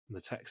 And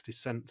the text is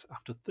sent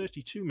after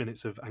 32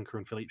 minutes of Anchor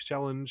and Philippe's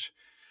challenge,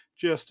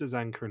 just as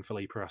Anchor and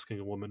Philippe are asking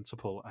a woman to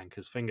pull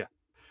Anchor's finger.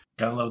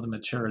 Gotta love the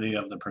maturity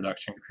of the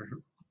production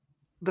crew.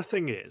 The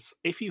thing is,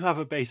 if you have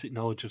a basic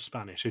knowledge of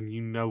Spanish and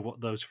you know what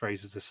those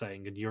phrases are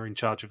saying and you're in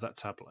charge of that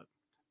tablet,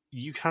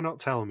 you cannot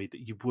tell me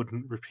that you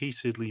wouldn't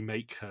repeatedly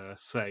make her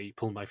say,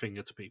 pull my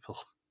finger to people.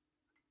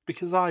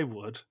 Because I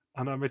would,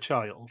 and I'm a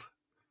child.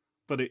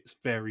 But it's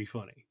very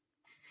funny.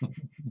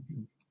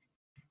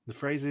 The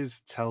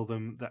phrases tell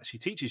them that she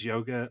teaches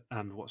yoga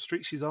and what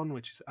street she's on,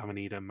 which is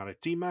Avenida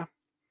Maritima.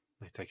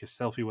 They take a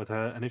selfie with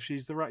her, and if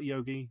she's the right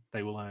yogi,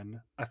 they will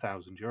earn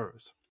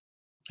 €1,000.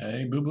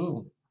 Hey,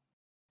 boo-boo.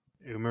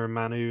 Uma and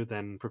Manu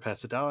then prepare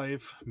to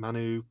dive.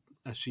 Manu,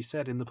 as she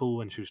said in the pool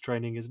when she was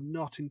training, is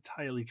not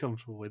entirely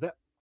comfortable with it.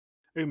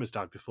 Uma's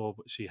dived before,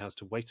 but she has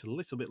to wait a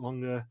little bit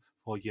longer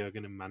for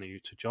Jurgen and Manu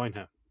to join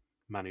her.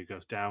 Manu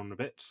goes down a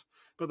bit,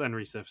 but then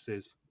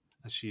resurfaces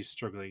as she's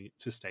struggling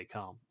to stay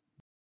calm.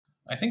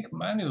 I think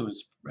Manu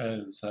is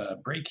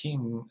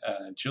breaking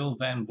Jill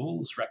Van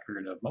Boel's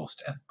record of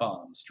most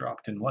F-bombs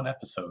dropped in one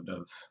episode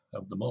of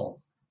The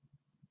Mole.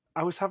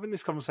 I was having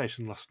this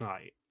conversation last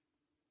night,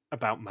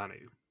 about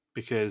Manu,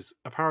 because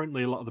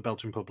apparently a lot of the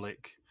Belgian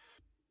public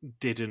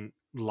didn't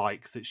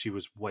like that she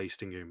was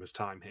wasting Uma's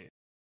time here.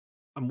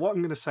 And what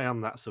I'm going to say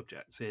on that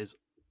subject is,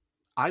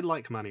 I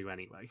like Manu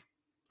anyway.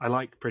 I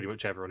like pretty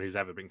much everyone who's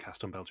ever been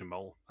cast on Belgian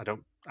Mole. I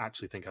don't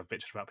actually think I've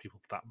bitched about people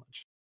that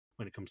much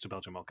when it comes to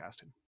Belgian Mole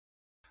casting.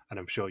 And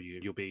I'm sure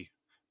you'll be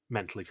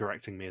mentally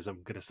correcting me as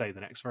I'm going to say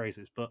the next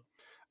phrases. But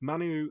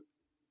Manu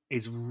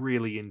is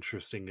really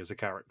interesting as a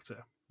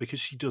character because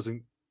she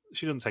doesn't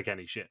take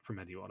any shit from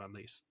anyone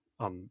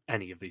on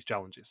any of these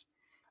challenges.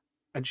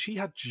 And she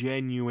had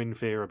genuine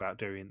fear about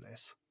doing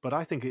this, but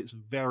I think it's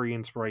very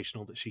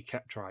inspirational that she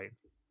kept trying.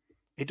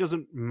 It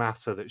doesn't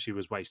matter that she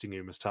was wasting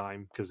Uma's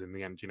time, because in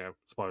the end,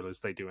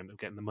 spoilers, they do end up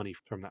getting the money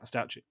from that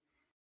statue.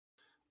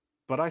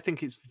 But I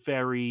think it's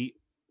very,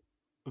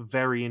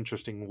 very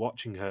interesting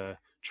watching her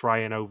try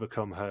and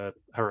overcome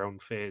her own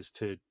fears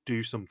to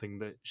do something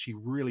that she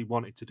really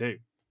wanted to do.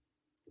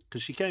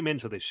 Because she came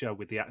into this show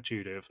with the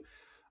attitude of,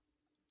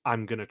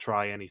 I'm going to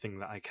try anything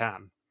that I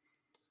can,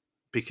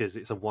 because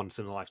it's a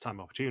once-in-a-lifetime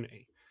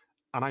opportunity.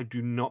 And I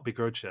do not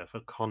begrudge her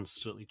for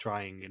constantly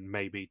trying, and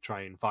maybe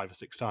trying 5 or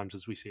 6 times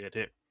as we see her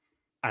do,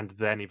 and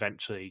then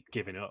eventually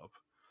giving up.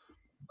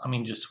 I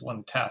mean, just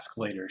one task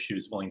later, she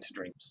was willing to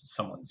drink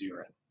someone's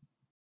urine.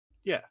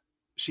 Yeah,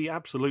 she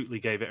absolutely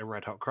gave it a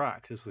red-hot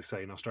crack, as they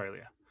say in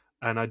Australia.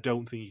 And I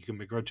don't think you can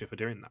begrudge her for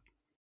doing that.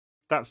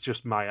 That's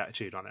just my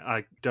attitude on it.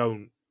 I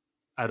don't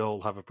at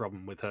all have a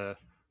problem with her,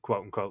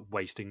 quote-unquote,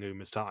 wasting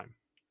Uma's time.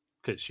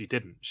 Because she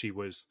didn't. She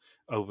was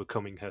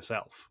overcoming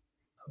herself.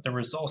 There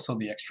was also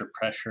the extra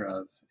pressure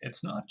of,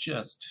 it's not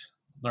just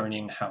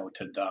learning how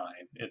to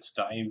dive. It's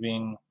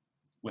diving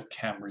with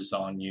cameras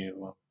on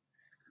you,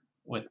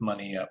 with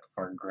money up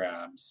for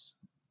grabs.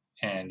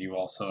 And you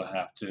also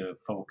have to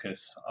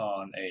focus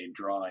on a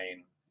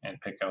drawing and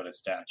pick out a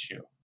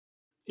statue.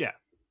 Yeah.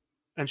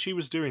 And she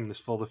was doing this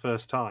for the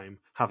first time,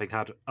 having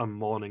had a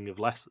morning of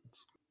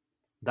lessons.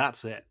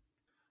 That's it.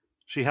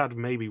 She had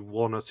maybe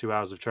 1 or 2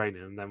 hours of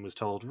training and then was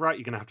told, right,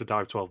 you're going to have to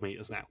dive 12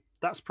 meters now.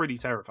 That's pretty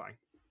terrifying.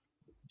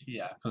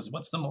 Yeah, because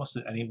what's the most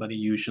that anybody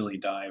usually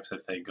dives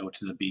if they go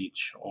to the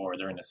beach or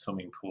they're in a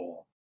swimming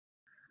pool?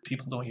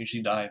 People don't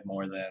usually dive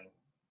more than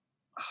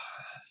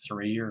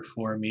 3 or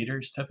 4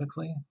 meters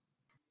typically.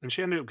 And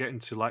she ended up getting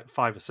to like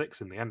 5 or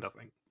 6 in the end, I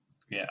think.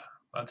 Yeah,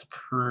 that's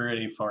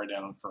pretty far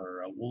down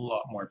for a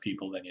lot more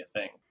people than you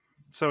think.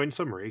 So in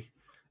summary,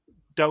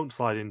 don't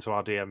slide into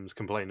our DMs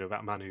complaining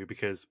about Manu,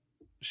 because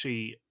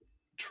she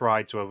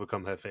tried to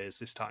overcome her fears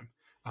this time.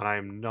 And I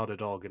am not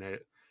at all going to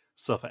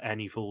suffer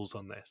any fools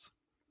on this.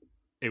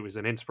 It was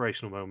an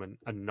inspirational moment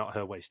and not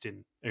her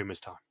wasting Uma's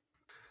time.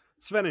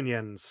 Sven and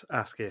Jens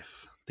ask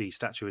if the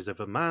statue is of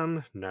a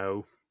man.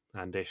 No.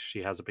 And if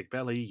she has a big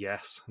belly,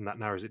 yes. And that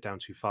narrows it down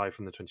to 5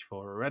 from the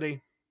 24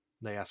 already.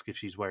 They ask if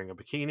she's wearing a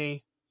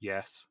bikini.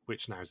 Yes,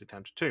 which narrows it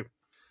down to 2.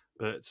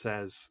 Bert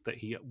says that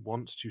he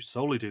wants to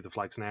solely do the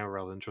flags now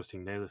rather than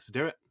trusting Nele to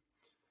do it.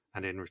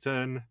 And in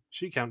return,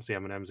 she counts the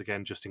M&Ms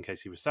again just in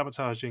case he was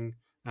sabotaging,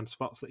 and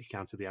spots that he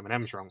counted the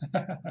M&Ms wrong.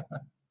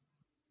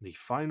 The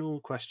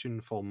final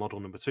question for model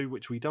number 2,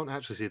 which we don't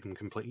actually see them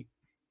complete,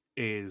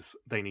 is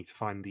they need to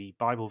find the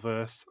Bible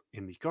verse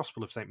in the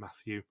Gospel of St.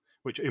 Matthew,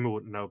 which Uma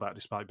wouldn't know about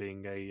despite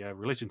being a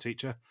religion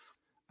teacher,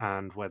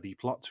 and where the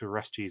plot to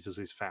arrest Jesus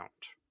is found.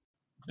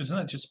 Isn't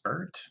that just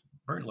Bert?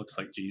 Bert looks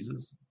like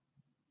Jesus.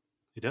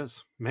 He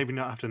does. Maybe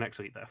not after next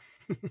week,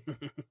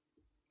 though.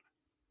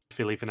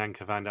 Philippe and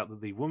Anka find out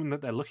that the woman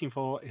that they're looking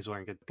for is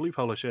wearing a blue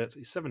polo shirt,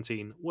 is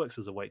 17, works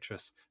as a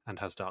waitress, and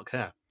has dark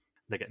hair.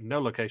 They get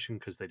no location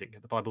because they didn't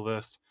get the Bible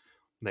verse.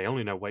 They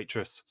only know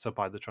waitress, so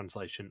buy the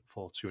translation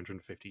for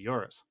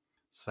 €250.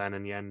 Sven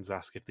and Jens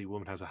ask if the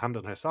woman has a hand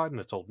on her side and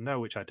are told no,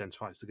 which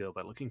identifies the girl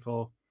they're looking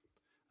for.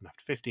 And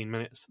after 15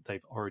 minutes,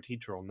 they've already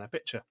drawn their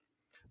picture.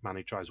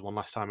 Manu tries one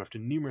last time after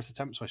numerous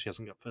attempts where she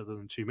hasn't got further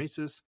than 2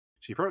 meters.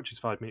 She approaches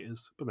 5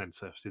 meters, but then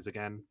surfaces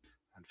again.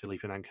 And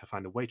Philippe and Anka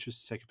find a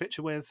waitress to take a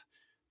picture with,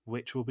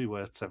 which will be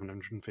worth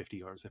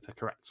 €750 if they're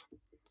correct.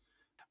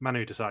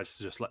 Manu decides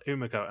to just let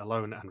Uma go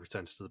alone and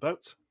returns to the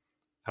boat.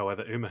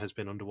 However, Uma has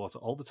been underwater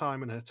all the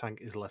time and her tank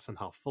is less than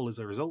half full as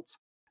a result,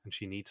 and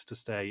she needs to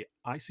stay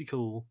icy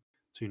cool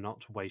to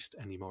not waste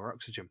any more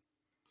oxygen.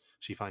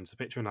 She finds the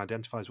picture and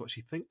identifies what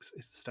she thinks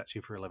is the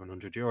statue for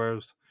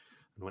 €1,100,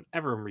 and when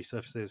everyone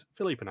resurfaces,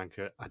 Philippe and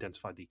Anka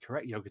identified the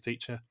correct yoga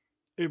teacher,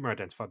 Uma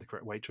identified the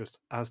correct waitress,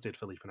 as did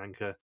Philippe and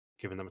Anka,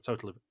 giving them a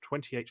total of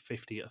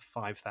 €28.50 of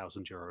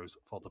 €5,000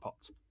 for the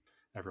pot.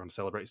 Everyone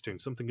celebrates doing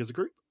something as a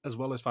group, as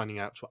well as finding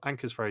out what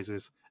Anka's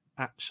phrases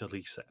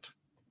actually said.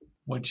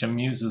 Which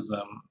amuses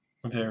them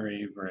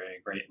very,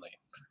 very greatly.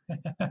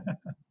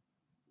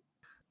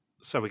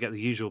 So we get the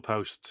usual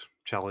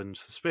post-challenge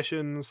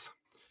suspicions.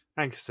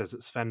 Anka says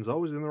that Sven's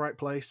always in the right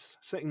place,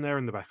 sitting there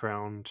in the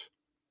background.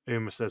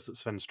 Uma says that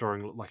Sven's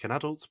drawing looked like an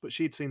adult, but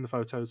she'd seen the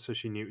photos, so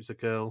she knew it was a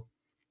girl.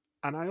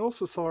 And I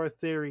also saw a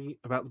theory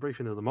about the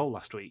briefing of the mole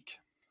last week,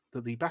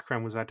 that the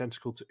background was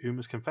identical to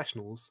Uma's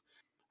confessionals.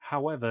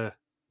 However,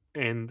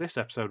 in this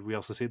episode, we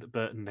also see that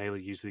Bert and Nele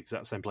use the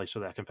exact same place for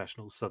their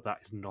confessionals, so that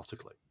is not a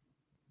clue.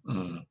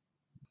 Mm.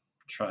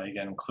 Try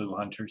again, clue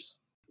hunters.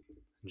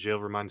 Jill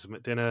reminds him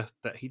at dinner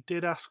that he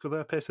did ask for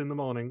their piss in the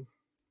morning,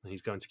 and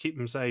he's going to keep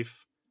them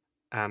safe,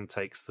 and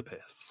takes the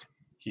piss.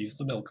 He's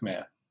the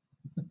milkman.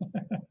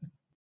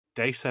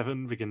 Day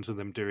 7 begins with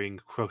them doing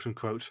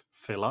quote-unquote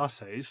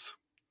Pilates.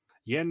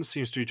 Jens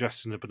seems to be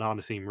dressed in a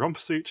banana-themed romper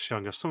suit,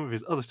 showing us some of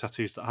his other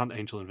tattoos that aren't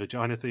angel and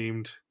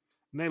vagina-themed.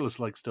 Nele's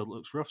leg still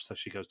looks rough, so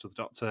she goes to the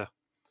doctor,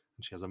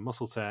 and she has a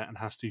muscle tear and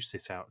has to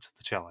sit out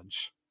the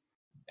challenge.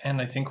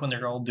 And I think when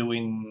they're all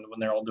doing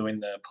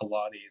the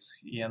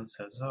Pilates, Ian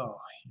says, "Oh,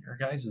 your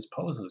guys'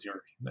 poses,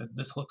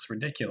 this looks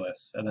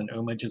ridiculous." And then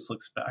Uma just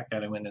looks back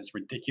at him in his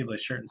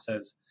ridiculous shirt and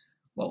says,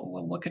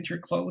 "Well, look at your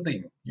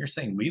clothing. You're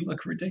saying we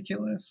look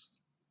ridiculous?"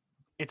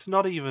 It's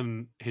not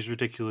even his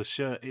ridiculous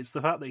shirt, it's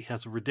the fact that he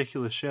has a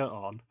ridiculous shirt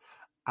on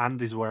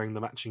and is wearing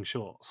the matching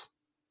shorts.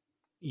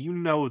 You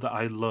know that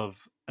I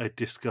love a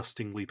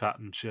disgustingly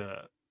patterned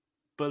shirt,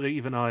 but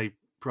even I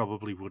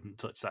probably wouldn't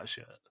touch that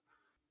shirt.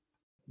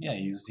 Yeah,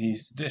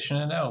 he's dishing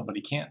it out, but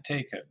he can't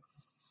take it.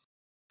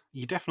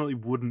 You definitely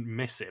wouldn't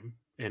miss him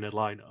in a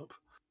lineup.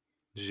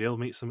 Gilles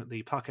meets them at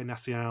the Parque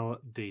Nacional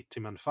de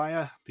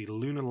Timanfaya, the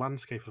lunar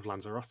landscape of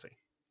Lanzarote.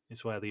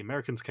 It's where the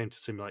Americans came to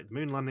simulate the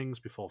moon landings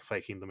before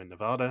faking them in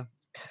Nevada.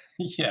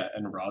 Yeah,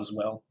 and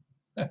Roswell.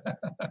 And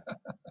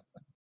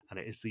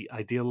it is the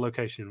ideal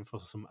location for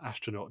some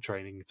astronaut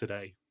training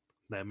today.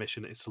 Their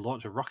mission is to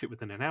launch a rocket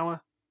within an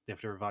hour. They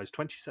have to revise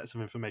 20 sets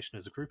of information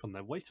as a group on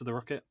their way to the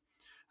rocket.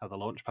 At the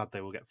launch pad,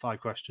 they will get 5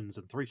 questions,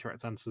 and 3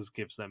 correct answers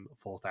gives them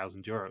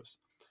 €4,000.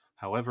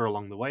 However,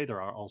 along the way, there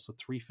are also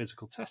 3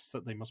 physical tests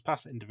that they must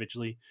pass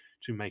individually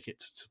to make it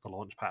to the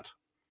launch pad.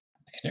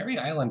 The Canary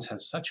Islands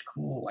has such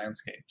cool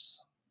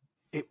landscapes.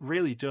 It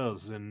really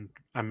does, and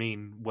I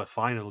mean, we're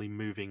finally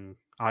moving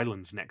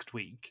islands next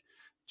week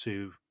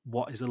to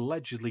what is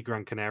allegedly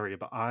Gran Canaria,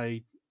 but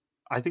I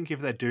think if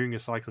they're doing a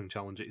cycling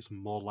challenge, it is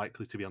more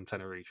likely to be on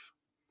Tenerife,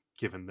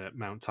 given that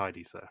Mount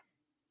Tidy's there.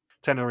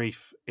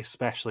 Tenerife,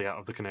 especially out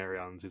of the Canary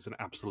Islands, is an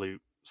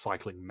absolute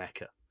cycling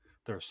mecca.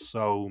 There are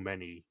so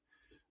many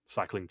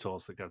cycling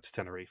tours that go to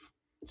Tenerife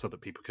so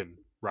that people can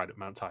ride at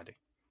Mount Tidy.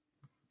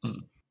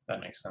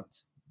 That makes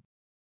sense.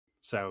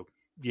 So,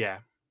 yeah,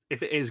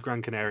 if it is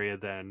Gran Canaria,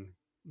 then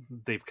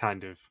they've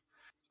kind of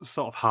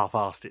sort of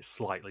half-arsed it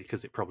slightly,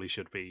 because it probably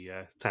should be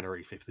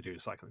Tenerife if they do a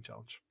cycling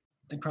challenge.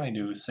 They probably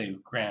do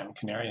save Gran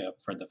Canaria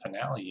for the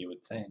finale, you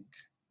would think.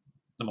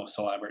 The most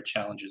elaborate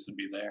challenges would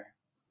be there.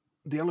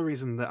 The only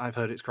reason that I've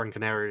heard it's Gran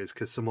Canaria is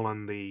because someone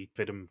on the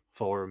Vidum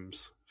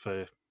forums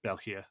for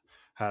Belgium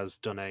has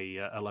done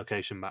a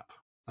location map,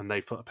 and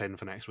they've put a pin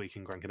for next week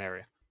in Gran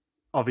Canaria.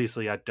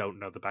 Obviously, I don't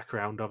know the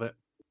background of it,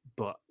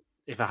 but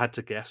if I had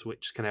to guess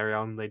which Canary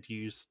Island they'd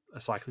use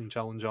a cycling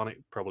challenge on, it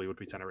probably would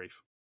be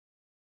Tenerife.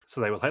 So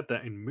they will head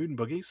there in moon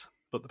buggies,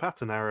 but the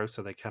paths are narrow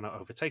so they cannot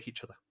overtake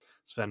each other.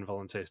 Sven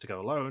volunteers to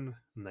go alone,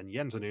 and then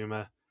Jens and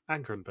Uma,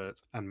 Anker and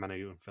Bert, and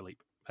Manu and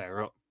Philippe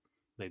pair up.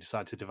 They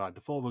decide to divide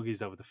the 4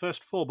 buggies over the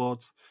first 4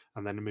 boards,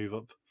 and then move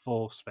up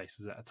 4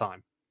 spaces at a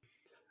time.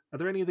 Are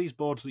there any of these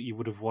boards that you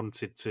would have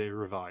wanted to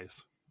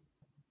revise?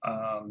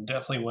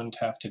 Definitely wouldn't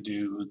have to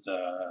do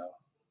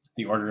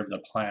the order of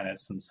the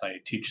planets, since I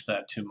teach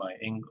that to my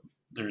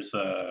there's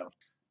a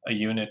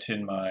unit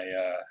in my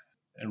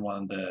in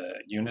one of the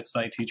units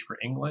I teach for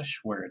English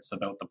where it's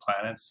about the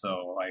planets.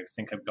 So I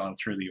think I've gone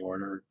through the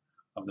order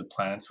of the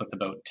planets with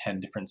about 10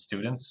 different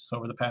students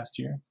over the past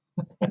year.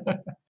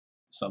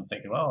 So I'm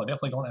thinking, well, I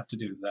definitely don't have to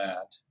do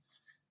that.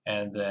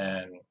 And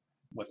then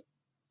with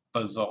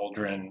Buzz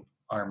Aldrin,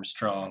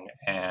 Armstrong,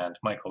 and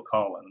Michael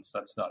Collins,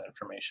 that's not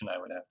information I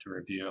would have to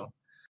review.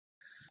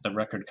 The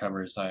record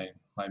covers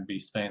I'd be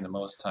spending the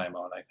most time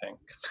on, I think.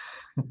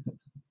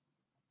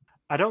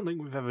 I don't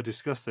think we've ever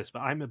discussed this,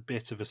 but I'm a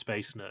bit of a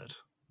space nerd.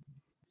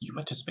 You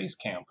went to space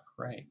camp,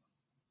 right?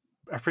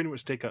 I pretty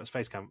much did go to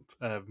space camp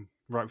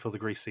right before the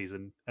Greece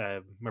season.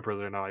 My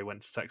brother and I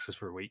went to Texas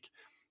for a week,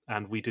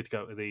 and we did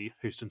go to the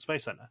Houston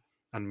Space Center.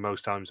 And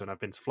most times when I've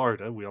been to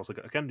Florida, we also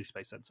go to Kennedy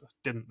Space Center.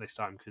 Didn't this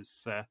time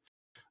because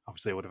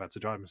obviously I would have had to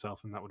drive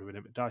myself, and that would have been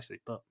a bit dicey.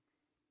 But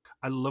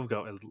I love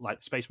going to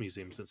like space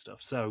museums and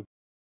stuff. So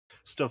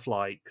stuff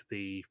like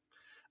the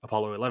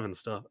Apollo 11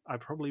 stuff, I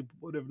probably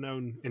would have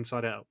known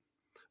inside out.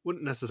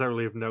 Wouldn't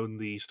necessarily have known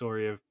the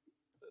story of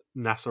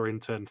NASA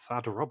intern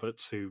Thad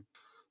Roberts, who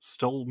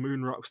stole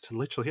moon rocks to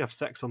literally have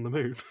sex on the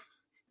moon.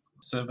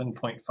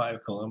 7.5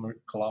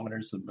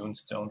 kilometers of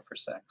moonstone for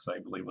sex, I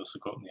believe was the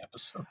quote in the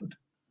episode.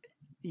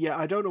 Yeah,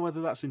 I don't know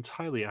whether that's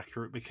entirely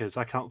accurate, because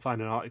I can't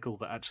find an article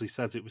that actually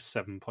says it was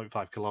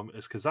 7.5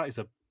 kilometers, because that is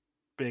a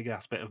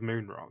big-ass bit of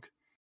moon rock.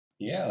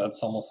 Yeah,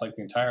 that's almost like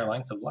the entire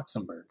length of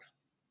Luxembourg.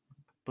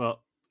 But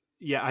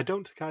yeah, I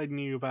don't think I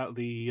knew about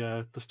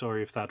the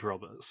story of Thad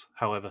Roberts,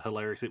 however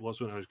hilarious it was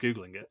when I was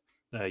Googling it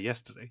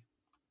yesterday.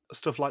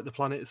 Stuff like the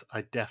planets,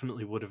 I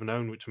definitely would have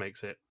known, which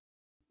makes it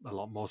a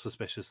lot more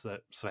suspicious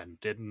that Sven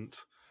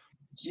didn't.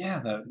 Yeah,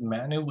 the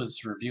Manu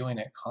was reviewing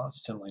it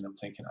constantly, and I'm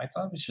thinking, I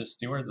thought it was just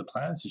the order of the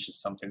planets is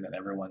just something that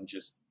everyone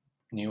just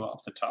knew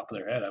off the top of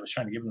their head. I was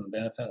trying to give them the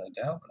benefit of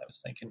the doubt, but I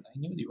was thinking I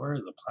knew the order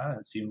of the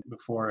planets even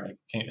before it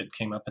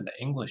came up in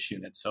the English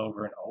units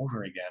over and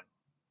over again.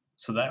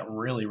 So that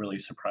really, really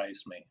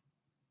surprised me.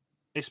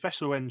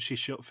 Especially when she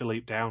shut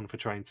Philippe down for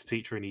trying to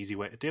teach her an easy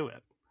way to do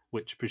it,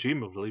 which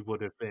presumably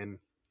would have been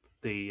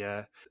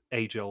the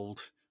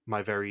age-old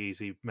 "my very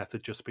easy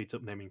method just speeds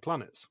up naming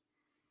planets,"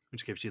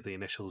 which gives you the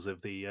initials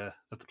of the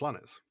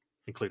planets,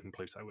 including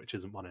Pluto, which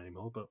isn't one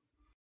anymore. But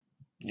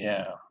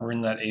yeah, we're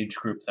in that age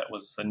group that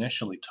was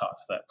initially taught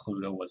that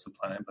Pluto was a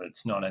planet, but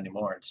it's not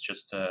anymore. It's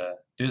just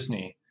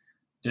Disney.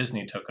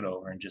 Disney took it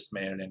over and just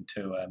made it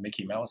into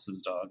Mickey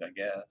Mouse's dog, I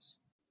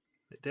guess.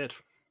 It did.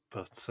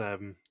 But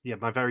yeah,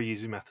 my very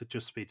easy method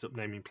just speeds up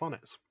naming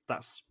planets.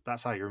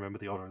 That's how you remember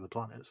the order of the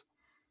planets.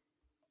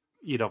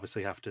 You'd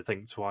obviously have to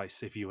think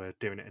twice if you were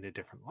doing it in a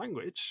different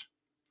language,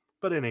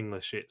 but in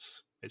English,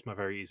 it's my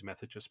very easy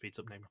method just speeds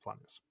up naming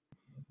planets.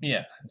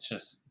 Yeah, it's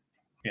just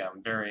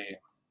I'm very,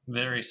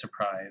 very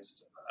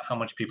surprised how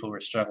much people were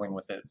struggling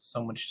with it.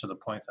 So much to the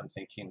point I'm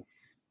thinking,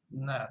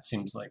 that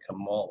seems like a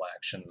mole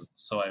action.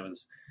 So I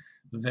was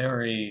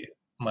very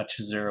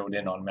much zeroed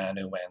in on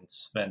Manu and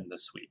Sven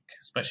this week,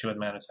 especially with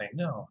Manu saying,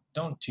 "No,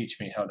 don't teach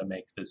me how to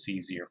make this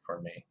easier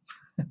for me."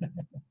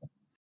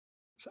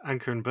 So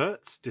Anka and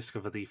Bert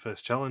discover the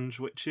first challenge,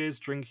 which is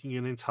drinking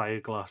an entire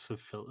glass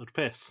of filtered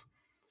piss.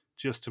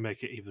 Just to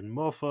make it even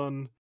more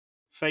fun,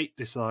 fate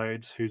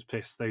decides whose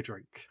piss they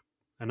drink.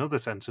 Another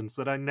sentence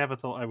that I never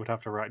thought I would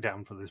have to write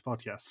down for this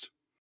podcast.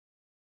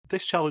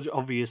 This challenge,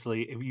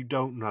 obviously, if you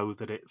don't know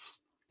that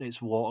it's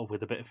water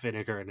with a bit of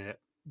vinegar in it,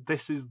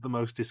 this is the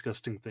most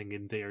disgusting thing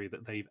in theory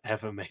that they've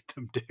ever made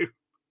them do.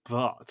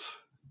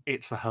 But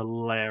it's a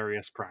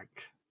hilarious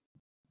prank.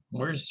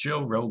 Where's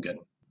Joe Rogan?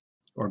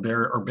 Or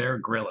Bear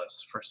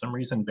Grylls? For some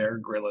reason, Bear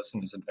Grylls in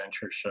his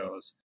adventure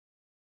shows.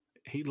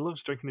 He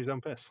loves drinking his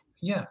own piss.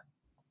 Yeah.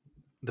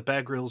 The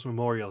Bear Grylls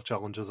Memorial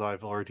Challenge, as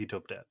I've already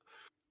dubbed it.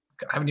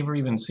 I've never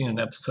even seen an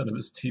episode of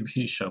his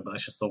TV show, but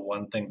that's just the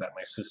one thing that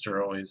my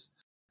sister always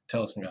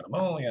tells me about him.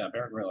 Oh yeah,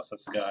 Bear Grylls,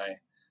 that's the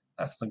guy.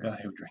 That's the guy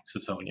who drinks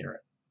his own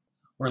urine.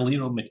 Or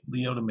Lyoto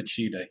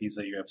Machida, he's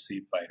a UFC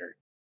fighter.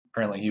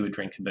 Apparently he would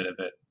drink a bit of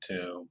it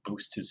to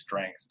boost his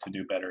strength to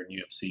do better in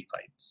UFC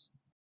fights.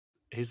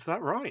 Is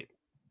that right?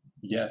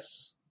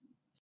 Yes.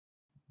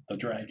 The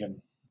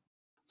dragon.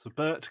 So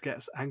Bert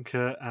gets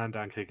Anka and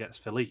Anka gets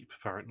Philippe,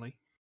 apparently.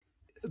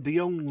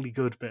 The only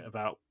good bit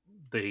about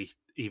the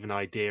even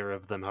idea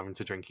of them having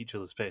to drink each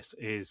other's piss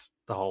is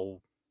the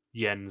whole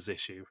Jens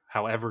issue.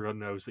 How everyone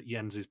knows that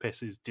Jens's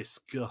piss is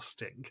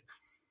disgusting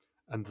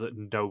and that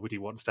nobody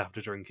wants to have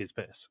to drink his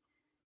piss.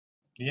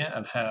 Yeah,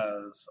 it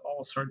has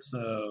all sorts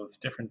of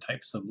different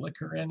types of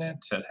liquor in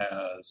it. It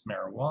has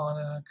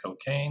marijuana,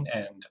 cocaine,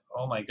 and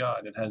oh my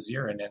god, it has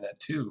urine in it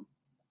too.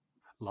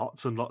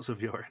 Lots and lots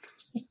of urine.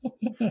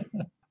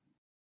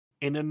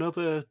 In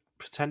another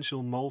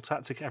potential mole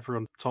tactic,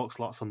 everyone talks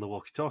lots on the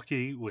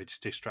walkie-talkie, which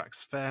distracts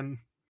Sven.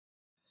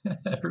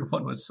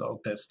 Everyone was so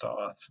pissed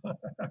off.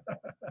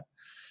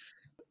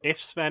 If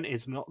Sven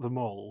is not the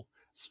mole,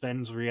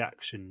 Sven's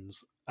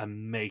reactions are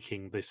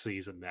making this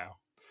season now.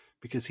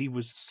 Because he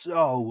was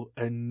so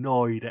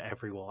annoyed at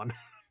everyone.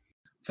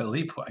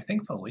 I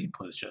think Philippe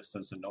was just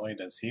as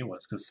annoyed as he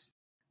was, because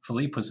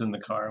Philippe was in the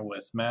car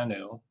with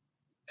Manu,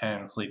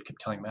 and Philippe kept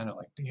telling Manu,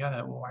 like,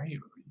 why are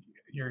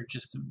you're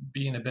just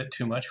being a bit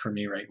too much for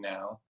me right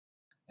now.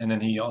 And then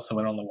he also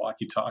went on the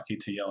walkie-talkie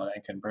to yell at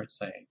Anka and Bert,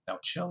 saying, "Now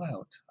chill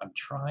out. I'm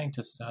trying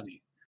to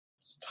study.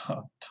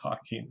 Stop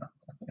talking."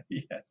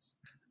 Yes.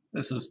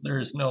 There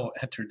is no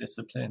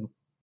interdiscipline.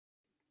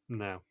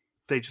 No.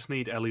 They just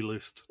need Ellie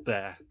Lust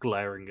there,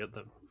 glaring at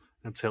them,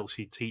 until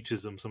she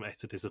teaches them some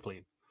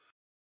interdiscipline.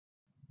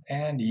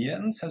 And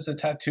Jens has a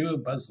tattoo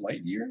of Buzz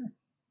Lightyear?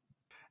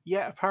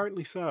 Yeah,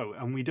 apparently so.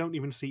 And we don't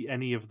even see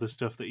any of the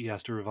stuff that he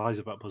has to revise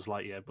about Buzz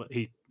Lightyear, but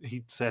he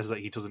says that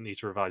he doesn't need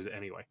to revise it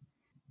anyway.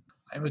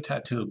 I have a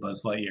tattoo of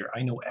Buzz Lightyear.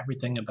 I know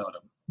everything about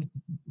him.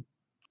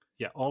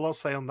 Yeah, all I'll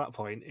say on that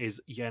point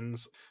is,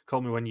 Jens,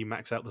 call me when you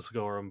max out the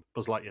score on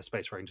Buzz Lightyear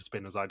Space Ranger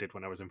spin, as I did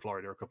when I was in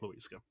Florida a couple of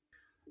weeks ago.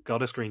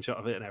 Got a screenshot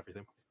of it and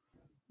everything.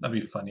 That'd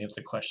be funny if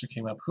the question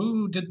came up,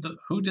 who did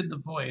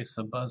the voice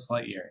of Buzz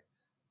Lightyear?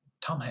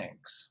 Tom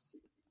Hanks.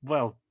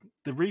 Well,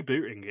 they're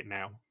rebooting it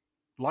now.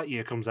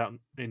 Lightyear comes out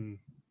in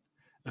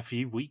a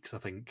few weeks, I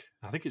think.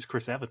 I think it's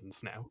Chris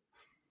Evans now.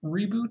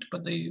 Reboot,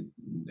 but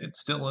it's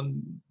still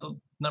in the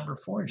number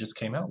 4 just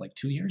came out like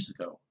 2 years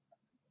ago.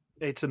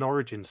 It's an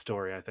origin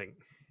story, I think.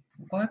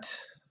 What?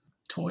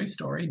 Toy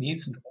Story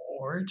needs an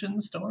origin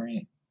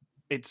story?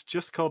 It's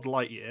just called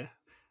Lightyear.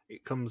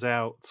 It comes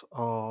out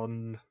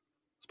on...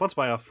 sponsored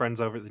by our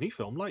friends over at the new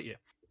film, Lightyear.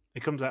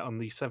 It comes out on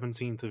the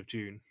 17th of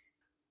June.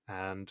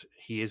 And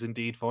he is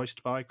indeed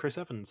voiced by Chris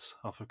Evans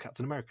off of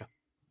Captain America.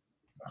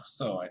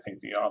 So I think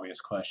the obvious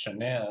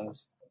question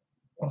is,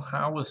 well,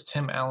 how was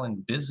Tim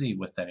Allen busy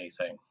with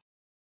anything?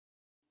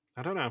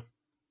 I don't know.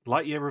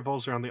 Lightyear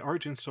revolves around the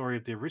origin story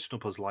of the original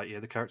Buzz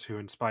Lightyear, the character who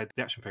inspired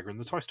the action figure in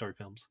the Toy Story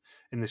films.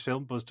 In this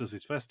film, Buzz does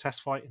his first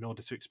test flight in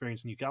order to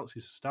experience new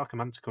galaxies for Star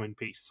Command to come in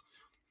peace.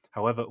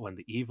 However, when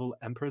the evil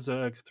Emperor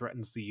Zurg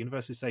threatens the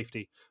universe's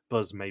safety,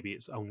 Buzz may be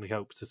its only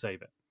hope to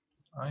save it.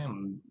 I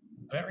am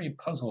very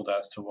puzzled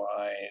as to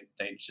why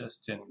they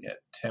just didn't get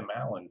Tim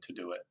Allen to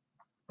do it.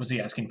 Was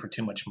he asking for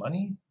too much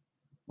money?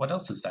 What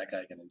else is that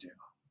guy going to do?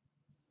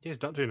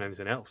 He's not doing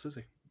anything else, is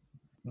he?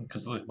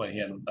 Because he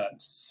had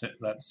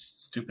that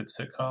stupid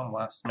sitcom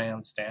Last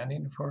Man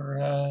Standing for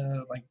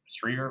like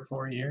 3 or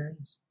 4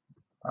 years.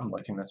 I'm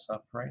looking this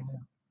up right now.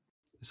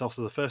 It's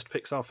also the first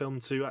Pixar film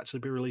to actually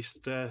be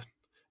released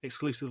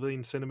exclusively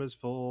in cinemas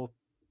for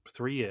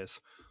 3 years.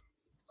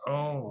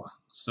 Oh,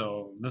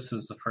 so this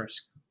is the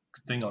first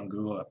thing on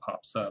Google that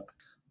pops up.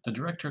 The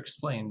director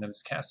explained that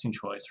his casting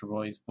choice for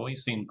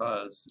voicing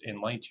Buzz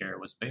in Lightyear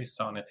was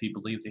based on if he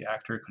believed the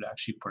actor could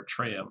actually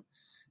portray him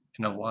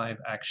in a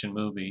live-action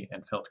movie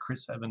and felt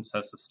Chris Evans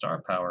has the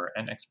star power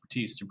and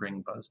expertise to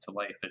bring Buzz to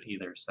life at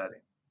either setting.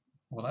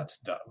 Well, that's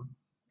dumb.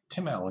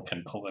 Tim Allen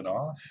can pull it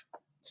off.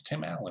 It's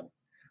Tim Allen.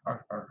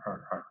 Arr, arr,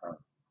 arr, arr, arr.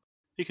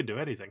 He can do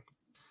anything.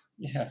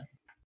 Yeah.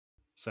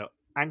 So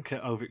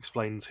Anka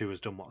over-explains who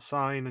has done what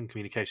sign, and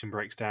communication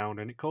breaks down,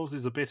 and it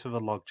causes a bit of a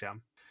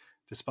logjam.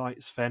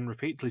 Despite Sven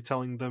repeatedly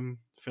telling them,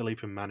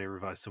 Philippe and Manu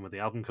revise some of the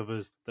album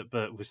covers that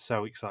Bert was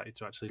so excited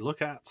to actually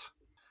look at.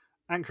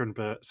 Anka and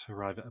Bert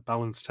arrive at a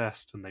balance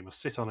test, and they must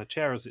sit on a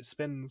chair as it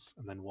spins,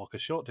 and then walk a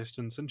short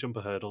distance and jump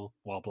a hurdle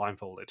while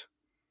blindfolded.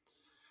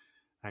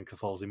 Anka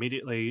falls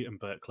immediately, and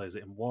Bert clears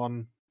it in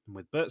 1, and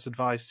with Bert's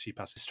advice, she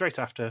passes straight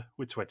after,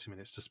 with 20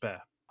 minutes to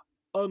spare.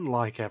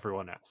 Unlike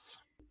everyone else.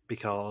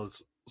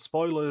 Because,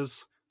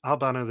 spoilers, our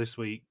banner this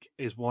week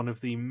is one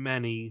of the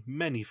many,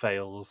 many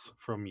fails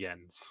from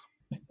Jens.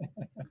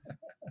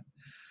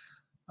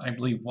 I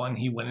believe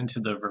he went into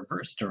the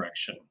reverse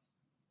direction.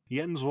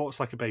 Jens walks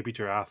like a baby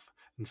giraffe,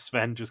 and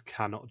Sven just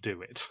cannot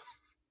do it.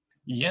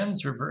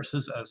 Jens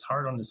reverses as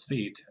hard on his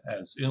feet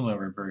as Uma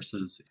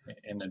reverses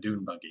in a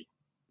dune buggy.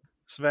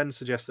 Sven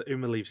suggests that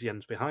Uma leaves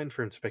Jens behind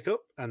for him to pick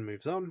up, and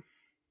moves on.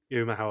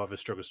 Uma, however,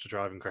 struggles to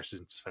drive and crashes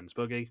into Sven's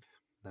buggy.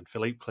 Then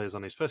Philippe clears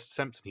on his first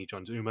attempt, and he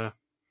joins Uma.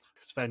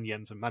 Sven,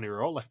 Jens, and Manu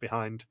are all left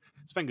behind.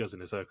 Sven goes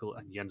in a circle,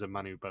 and Jens and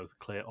Manu both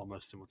clear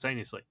almost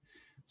simultaneously.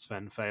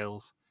 Sven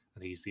fails,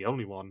 and he's the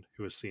only one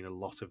who has seen a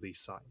lot of these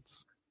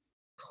signs.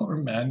 Poor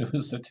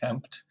Manu's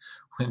attempt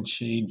when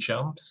she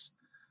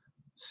jumps,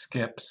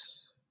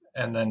 skips,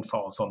 and then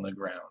falls on the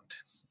ground.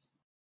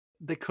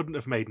 They couldn't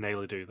have made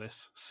Nele do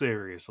this.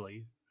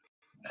 Seriously.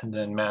 And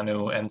then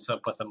Manu ends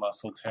up with a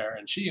muscle tear,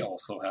 and she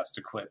also has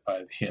to quit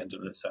by the end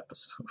of this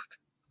episode.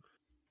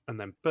 And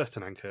then Bert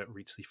and Anka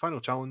reach the final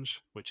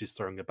challenge, which is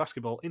throwing a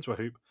basketball into a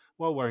hoop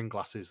while wearing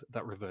glasses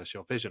that reverse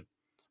your vision.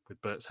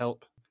 With Bert's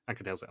help,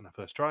 Anka nails it on her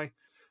first try.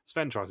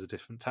 Sven tries a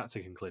different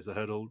tactic and clears the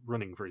hurdle,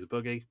 running for his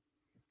buggy.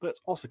 Bert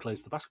also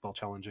clears the basketball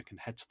challenge and can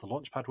head to the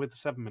launch pad with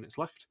 7 minutes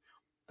left.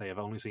 They have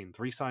only seen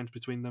 3 signs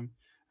between them,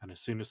 and as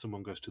soon as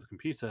someone goes to the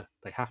computer,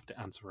 they have to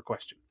answer a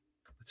question.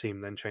 The team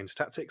then change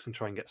tactics and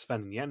try and get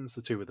Sven and Jens,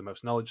 the two with the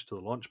most knowledge, to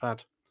the launch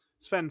pad.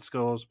 Sven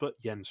scores,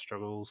 but Jens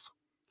struggles.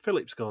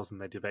 Philip scores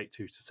and they debate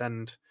who to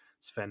send.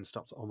 Sven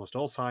stops at almost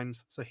all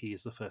signs, so he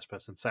is the first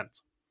person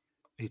sent.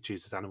 He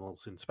chooses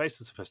animals in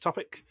space as the first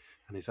topic,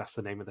 and is asked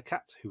the name of the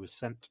cat who was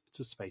sent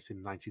to space in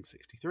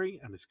 1963,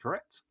 and is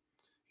correct.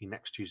 He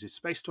next chooses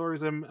space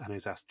tourism, and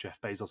is asked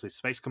Jeff Bezos'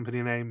 space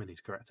company name, and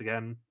he's correct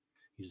again.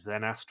 He's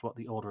then asked what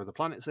the order of the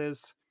planets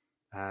is,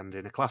 and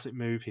in a classic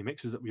move, he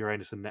mixes up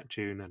Uranus and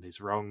Neptune, and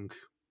is wrong.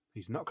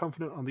 He's not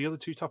confident on the other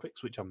 2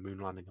 topics, which are moon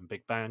landing and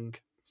Big Bang.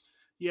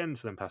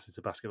 Jens then passes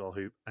a basketball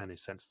hoop and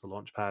is sent to the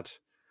launch pad.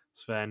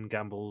 Sven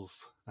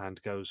gambles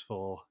and goes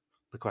for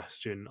the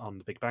question on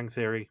the Big Bang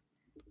Theory,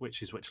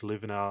 which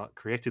Luvinar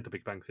created the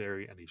Big Bang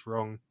Theory, and he's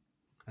wrong.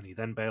 And he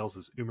then bails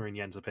as Uma and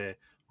Jens appear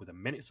with a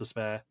minute to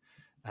spare,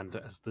 and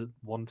as the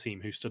one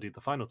team who studied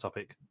the final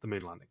topic, the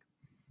moon landing.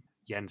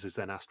 Jens is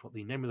then asked what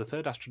the name of the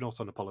 3rd astronaut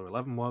on Apollo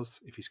 11 was.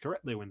 If he's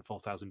correct, they win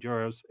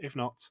 €4,000. If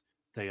not,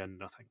 they earn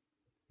nothing.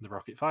 The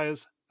rocket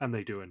fires, and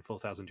they do earn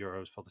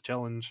 €4,000 for the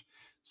challenge,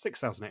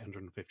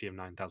 6,850 of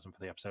 9,000 for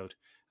the episode,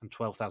 and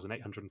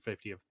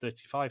 12,850 of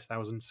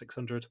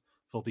 35,600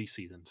 for the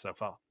season so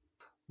far.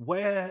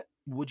 Where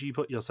would you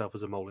put yourself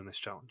as a mole in this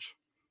challenge?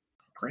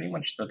 Pretty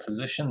much the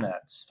position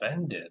that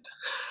Sven did.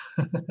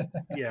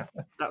 Yeah,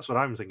 that's what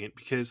I'm thinking,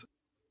 because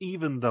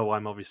even though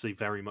I'm obviously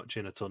very much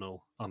in a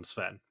tunnel on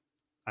Sven,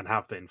 and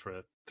have been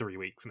for 3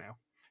 weeks now,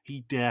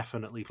 he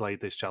definitely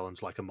played this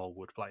challenge like a mole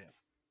would play it.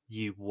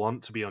 You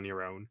want to be on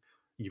your own.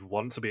 You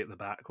want to be at the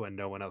back where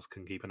no one else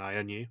can keep an eye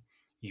on you.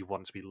 You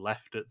want to be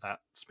left at that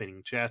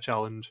spinning chair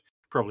challenge,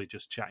 probably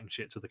just chatting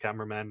shit to the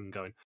cameraman and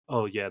going,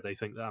 oh yeah, they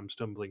think that I'm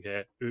stumbling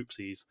here.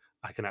 Oopsies,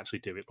 I can actually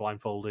do it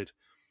blindfolded.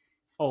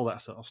 All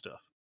that sort of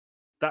stuff.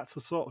 That's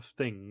the sort of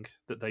thing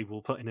that they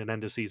will put in an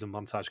end of season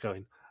montage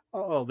going,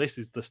 oh, this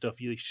is the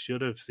stuff you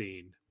should have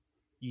seen.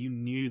 You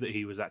knew that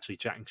he was actually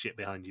chatting shit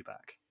behind your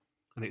back.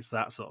 And it's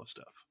that sort of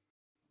stuff.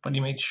 But he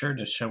made sure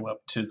to show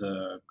up to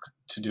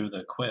do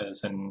the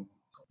quiz, and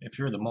if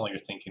you're the mole, you're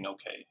thinking,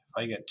 okay, if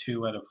I get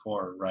 2 out of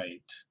 4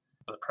 right,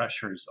 the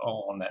pressure is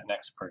all on that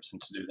next person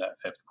to do that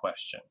 5th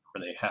question,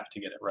 where they have to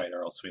get it right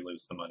or else we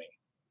lose the money.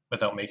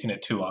 without making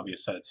it too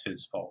obvious that it's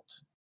his fault.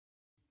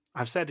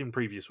 I've said in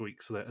previous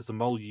weeks that as a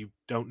mole, you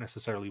don't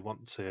necessarily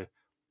want to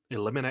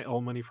eliminate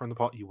all money from the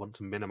pot, you want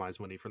to minimize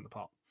money from the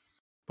pot.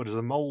 But as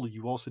a mole,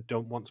 you also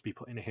don't want to be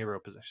put in a hero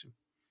position.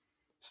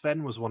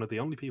 Sven was one of the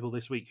only people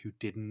this week who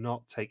did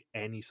not take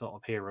any sort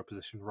of hero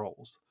position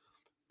roles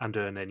and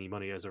earn any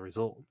money as a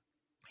result.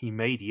 He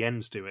made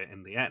Jens do it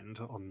in the end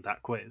on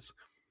that quiz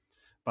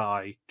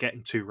by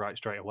getting 2 right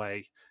straight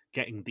away,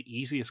 getting the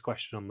easiest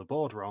question on the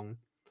board wrong,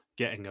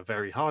 getting a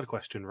very hard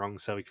question wrong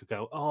so he could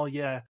go, oh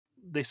yeah,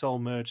 this all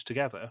merged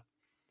together,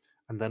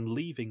 and then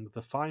leaving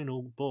the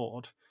final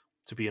board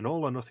to be an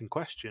all or nothing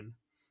question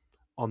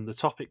on the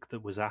topic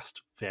that was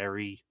asked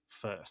very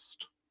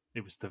first.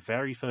 It was the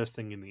very first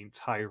thing in the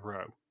entire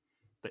row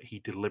that he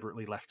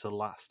deliberately left to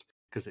last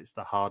because it's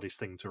the hardest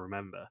thing to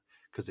remember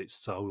because it's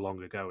so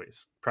long ago.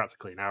 It's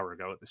practically an hour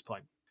ago at this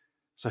point.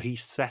 So he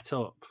set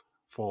up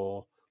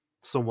for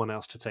someone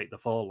else to take the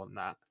fall on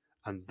that,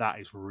 and that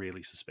is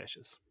really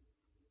suspicious.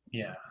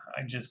 Yeah,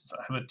 I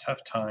have a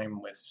tough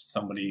time with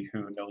somebody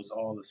who knows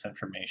all this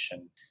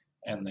information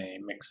and they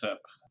mix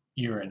up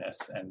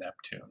Uranus and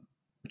Neptune,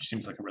 which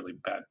seems like a really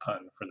bad pun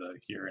for the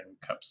urine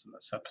cups in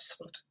this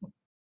episode.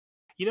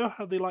 You know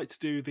how they like to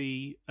do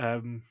the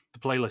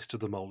playlist of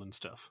the mole and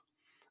stuff?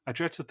 I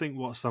dread to think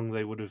what song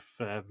they would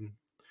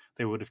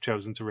have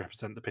chosen to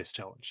represent the piss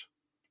challenge.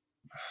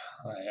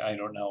 I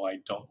don't know. I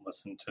don't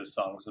listen to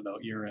songs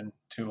about urine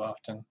too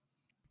often.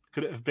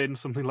 Could it have been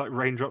something like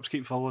Raindrops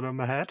Keep Falling on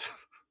My Head?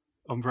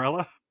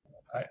 Umbrella?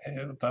 I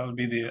think that would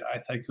be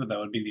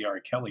the R.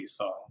 Kelly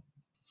song.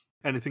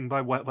 Anything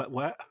by Wet Wet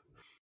Wet?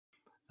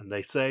 And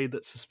they say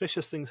that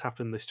suspicious things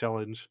happen this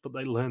challenge, but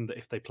they learn that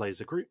if they play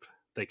as a group,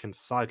 they can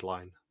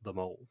sideline the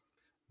mole.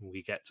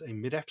 We get a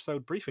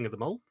mid-episode briefing of the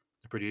mole.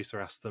 The producer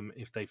asks them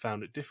if they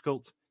found it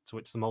difficult, to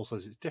which the mole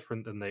says it's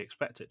different than they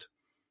expected.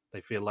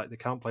 They feel like they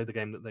can't play the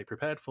game that they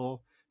prepared for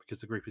because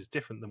the group is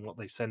different than what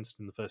they sensed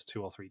in the first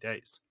 2 or 3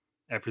 days.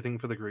 Everything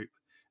for the group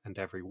and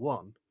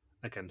everyone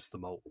against the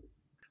mole.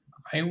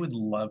 I would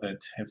love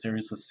it if there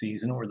was a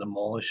season where the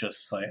mole is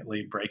just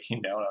slightly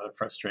breaking down out of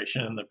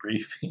frustration in the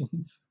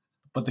briefings,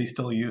 but they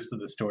still use the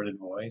distorted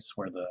voice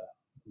where the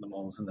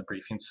mole's in the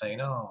briefing saying,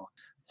 oh,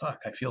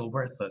 fuck, I feel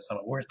worthless. I'm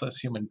a worthless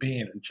human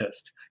being. And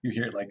just, you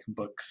hear like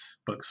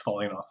books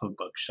falling off of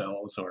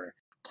bookshelves or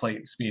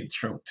plates being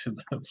thrown to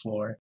the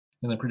floor.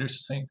 And the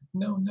producer's saying,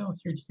 no,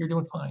 you're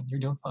doing fine. You're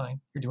doing fine.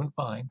 You're doing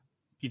fine.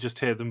 You just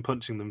hear them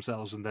punching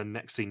themselves, and then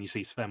next scene you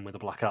see Sven with a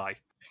black eye.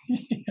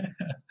 Yeah.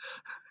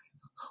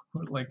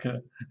 Or like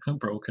a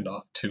broken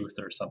off tooth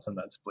or something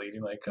that's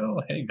bleeding. Like,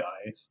 oh, hey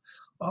guys.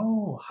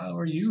 Oh, how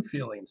are you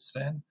feeling,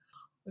 Sven?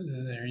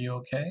 Are you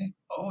okay?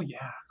 Oh,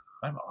 yeah,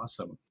 I'm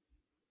awesome.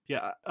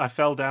 Yeah, I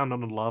fell down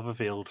on a lava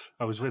field.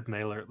 I was with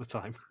Nele at the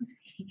time.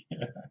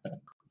 Yeah.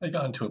 I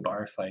got into a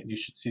bar fight. You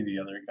should see the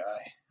other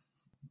guy.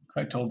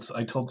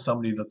 I told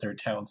somebody that their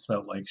town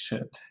smelled like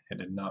shit. It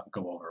did not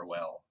go over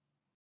well.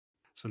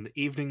 So in the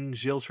evening,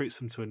 Gilles treats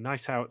them to a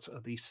night out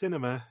at the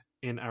cinema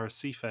in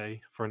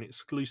Arrecife for an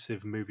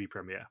exclusive movie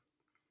premiere.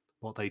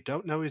 What they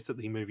don't know is that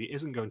the movie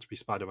isn't going to be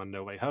Spider-Man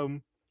No Way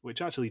Home,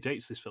 which actually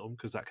dates this film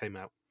because that came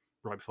out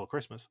right before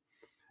Christmas.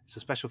 It's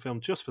a special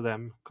film just for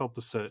them called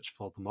The Search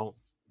for the Mole.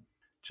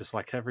 Just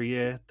like every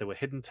year, there were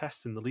hidden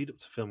tests in the lead up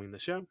to filming the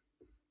show.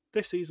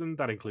 This season,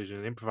 that included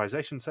an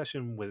improvisation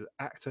session with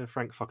actor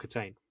Frank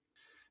Fockatane,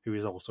 who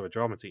is also a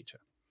drama teacher.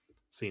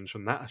 Scenes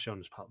from that are shown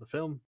as part of the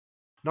film.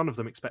 None of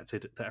them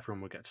expected that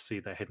everyone would get to see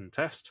their hidden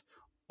test,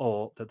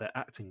 or that their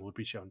acting would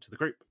be shown to the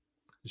group.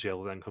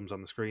 Gilles then comes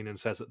on the screen and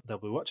says that they'll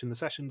be watching the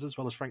sessions as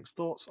well as Frank's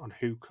thoughts on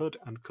who could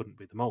and couldn't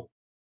be the mole.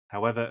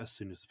 However, as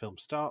soon as the film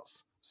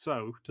starts,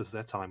 so does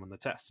their time on the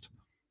test.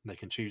 They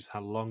can choose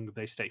how long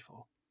they stay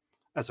for.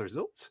 As a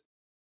result,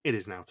 it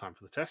is now time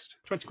for the test.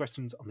 20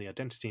 questions on the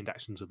identity and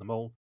actions of the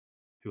mole.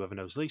 Whoever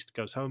knows least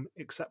goes home,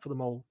 except for the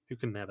mole, who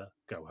can never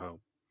go home.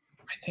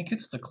 I think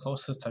it's the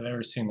closest I've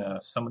ever seen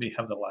somebody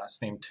have the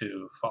last name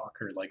to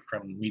Fokker, like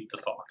from Meet the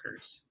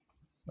Fockers.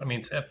 I mean,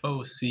 it's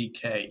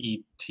Focketyn.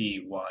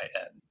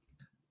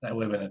 That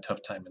would have been a tough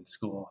time in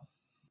school.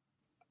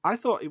 I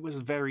thought it was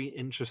very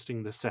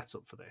interesting, the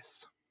setup for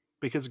this.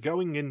 Because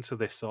going into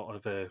this sort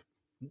of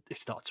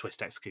it's not a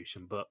twist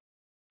execution, but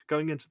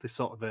going into this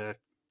sort of a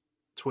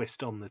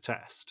twist on the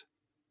test,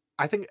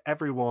 I think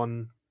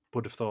everyone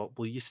would have thought,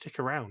 well, you stick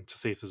around to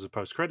see if there's a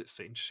post-credit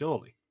scene,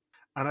 surely.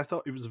 And I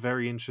thought it was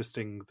very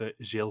interesting that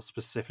Gilles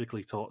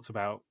specifically talked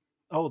about,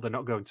 oh, they're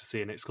not going to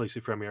see an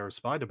exclusive premiere of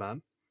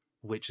Spider-Man,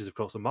 which is, of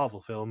course, a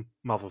Marvel film.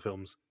 Marvel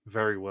films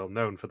very well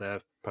known for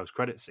their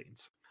post-credit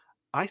scenes.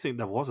 I think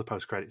there was a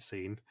post-credit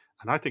scene,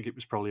 and I think it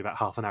was probably about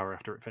half an hour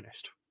after it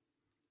finished.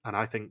 And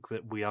I think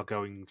that we are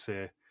going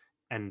to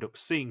end up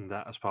seeing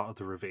that as part of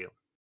the reveal.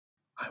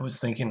 I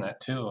was thinking that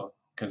too,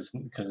 because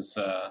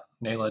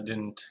Nele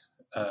didn't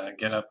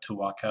get up to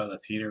walk out of the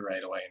theater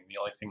right away, and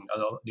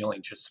the only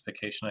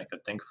justification I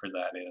could think for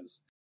that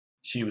is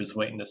she was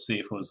waiting to see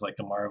if it was like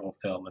a Marvel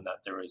film and that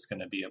there was going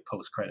to be a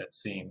post-credit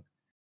scene.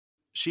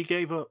 She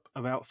gave up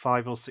about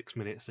 5 or 6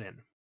 minutes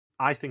in.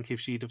 I think if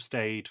she'd have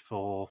stayed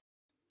for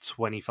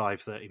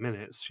 25, 30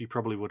 minutes, she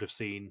probably would have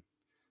seen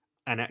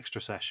an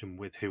extra session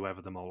with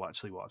whoever the mole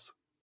actually was.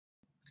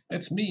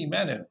 It's me,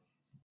 Manu.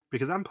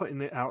 Because I'm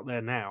putting it out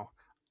there now,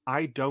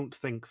 I don't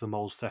think the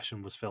mole's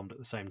session was filmed at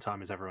the same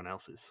time as everyone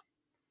else's.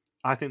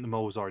 I think the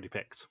mole was already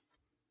picked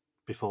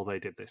before they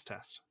did this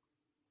test.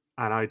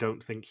 And I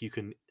don't think you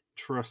can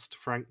trust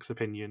Frank's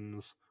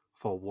opinions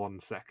for 1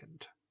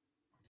 second.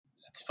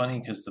 It's funny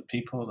because the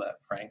people that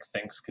Frank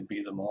thinks could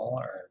be the mole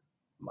are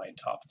my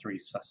top 3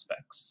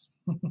 suspects.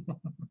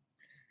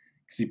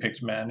 Because he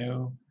picked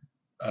Manu.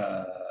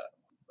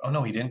 Oh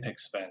no, he didn't pick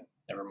Sven.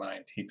 Never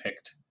mind.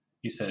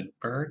 He said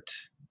Bert,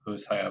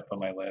 who's high up on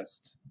my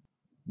list.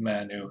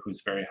 Manu,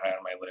 who's very high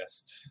on my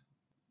list.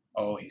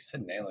 Oh, he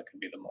said Nele could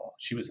be the mole.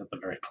 She was at the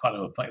very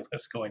bottom of my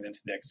list going into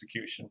the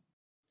execution.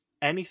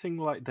 Anything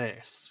like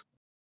this,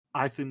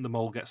 I think the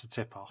mole gets a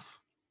tip-off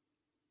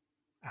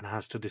and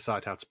has to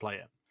decide how to play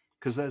it.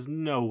 Because there's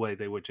no way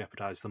they would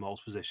jeopardize the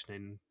mole's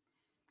position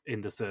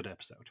in the 3rd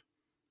episode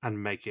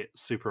and make it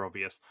super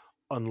obvious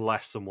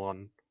unless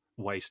someone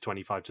wastes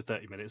 25 to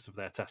 30 minutes of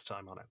their test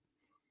time on it.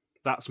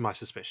 That's my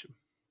suspicion.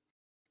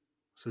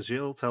 So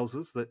Gilles tells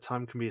us that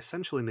time can be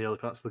essential in the early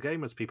parts of the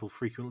game as people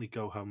frequently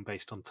go home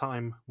based on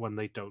time when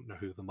they don't know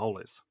who the mole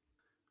is.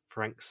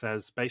 Frank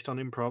says, based on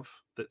improv,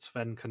 that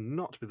Sven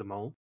cannot be the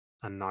mole,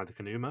 and neither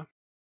can Uma,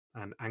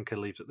 and Anka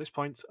leaves at this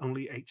point,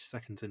 only 8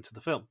 seconds into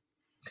the film.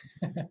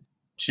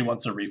 She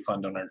wants a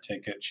refund on her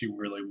ticket. She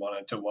really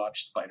wanted to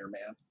watch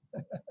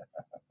Spider-Man.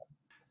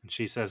 And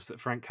she says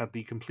that Frank had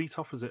the complete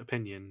opposite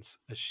opinions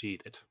as she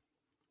did.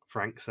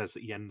 Frank says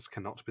that Jens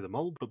cannot be the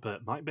mole, but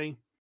Bert might be.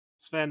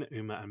 Sven,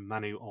 Uma, and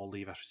Manu all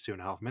leave after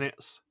 2.5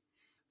 minutes.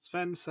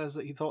 Sven says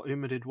that he thought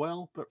Uma did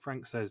well, but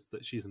Frank says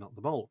that she's not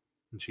the mole,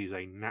 and she's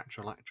a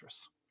natural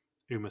actress.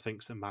 Uma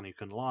thinks that Manu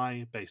can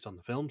lie based on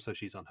the film, so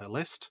she's on her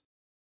list.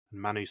 And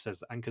Manu says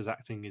that Anka's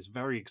acting is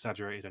very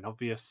exaggerated and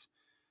obvious.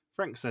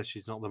 Frank says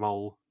she's not the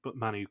mole, but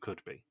Manu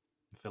could be.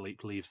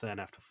 Philippe leaves then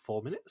after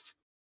 4 minutes.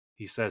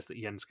 He says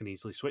that Jens can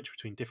easily switch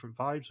between different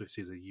vibes, which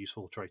is a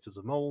useful trait as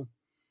a mole.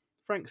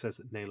 Frank says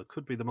that Nele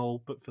could be the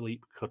mole, but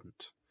Philippe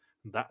couldn't.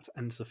 That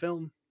ends the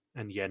film,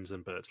 and Jens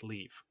and Bert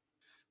leave.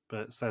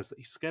 Bert says that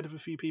he's scared of a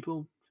few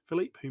people.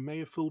 Philippe, who may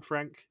have fooled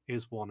Frank,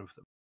 is one of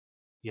them.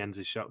 Jens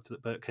is shocked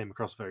that Bert came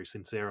across very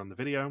sincere on the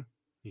video.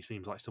 He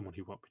seems like someone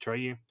who won't betray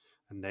you.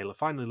 And Nele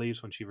finally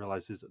leaves when she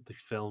realises that the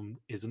film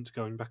isn't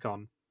going back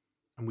on,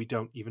 and we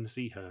don't even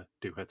see her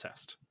do her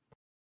test.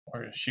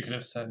 Or she could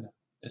have said,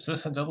 is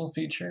this a double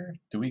feature?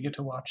 Do we get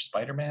to watch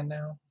Spider-Man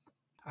now?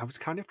 I was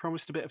kind of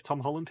promised a bit of Tom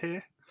Holland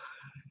here.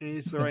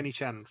 Is there any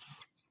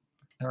chance?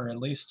 Or at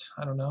least,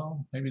 I don't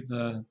know, maybe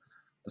the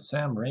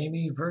Sam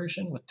Raimi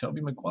version with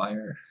Tobey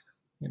Maguire?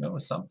 You know,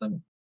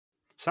 something?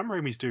 Sam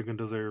Raimi's doing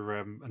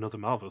another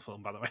Marvel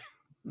film, by the way.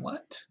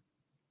 What?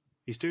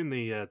 He's doing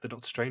the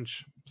Doctor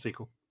Strange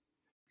sequel.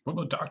 What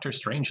about Doctor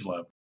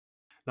Strangelove?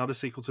 Not a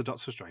sequel to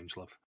Doctor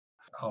Strangelove.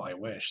 Oh, I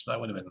wish. That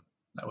would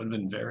have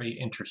been very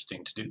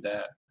interesting to do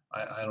that.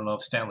 I don't know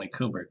if Stanley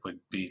Kubrick would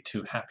be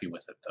too happy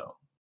with it, though.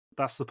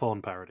 That's the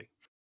porn parody.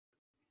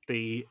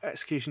 The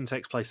execution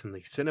takes place in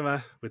the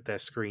cinema with their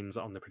screens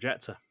on the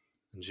projector,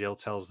 and Gilles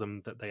tells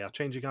them that they are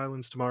changing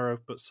islands tomorrow,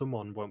 but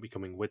someone won't be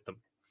coming with them.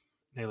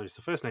 Nele is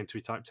the first name to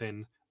be typed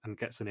in and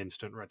gets an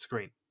instant red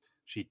screen.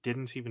 She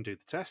didn't even do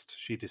the test.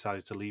 She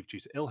decided to leave due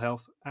to ill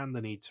health and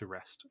the need to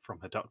rest from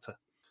her doctor.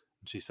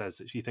 And she says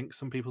that she thinks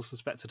some people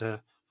suspected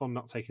her for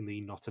not taking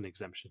the not an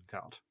exemption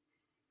card.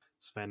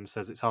 Sven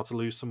says it's hard to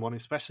lose someone,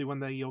 especially when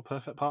they're your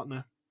perfect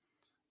partner.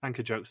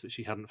 Anka jokes that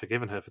she hadn't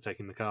forgiven her for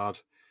taking the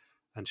card,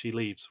 and she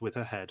leaves with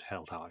her head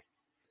held high.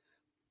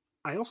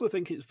 I also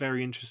think it's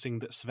very interesting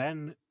that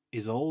Sven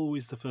is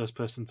always the first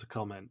person to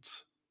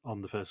comment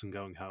on the person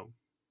going home,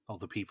 or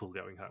the people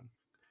going home.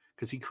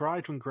 Because he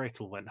cried when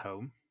Gretel went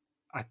home.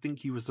 I think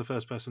he was the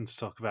first person to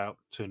talk about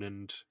Tun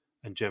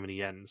and Germany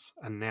Jens,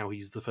 and now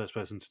he's the first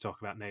person to talk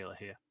about Nele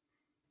here.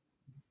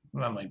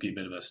 That might be a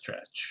bit of a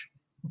stretch.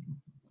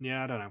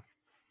 Yeah, I don't know.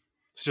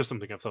 It's just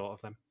something I've thought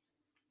of them.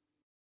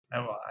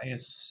 I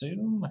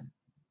assume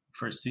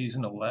for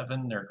season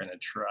 11 they're going to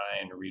try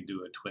and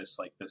redo a twist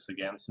like this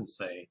again, since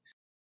they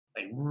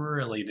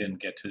really didn't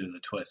get to the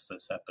twist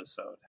this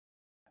episode.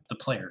 The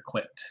player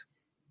quit.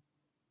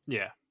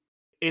 Yeah.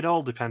 It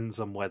all depends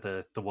on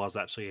whether there was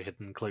actually a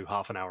hidden clue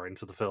half an hour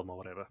into the film or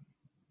whatever.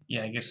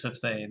 Yeah, I guess if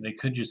they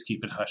could just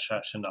keep it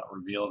hush-hush and not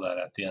reveal that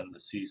at the end of the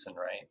season,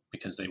 right?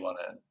 Because they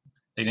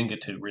didn't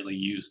get to really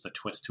use the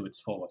twist to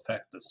its full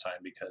effect this time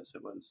because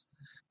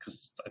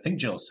I think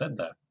Jill said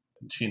that.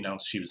 She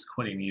announced she was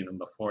quitting even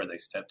before they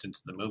stepped into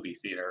the movie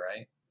theater,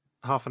 right?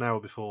 Half an hour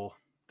before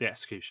the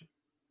execution,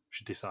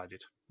 she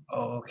decided.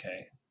 Oh,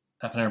 okay.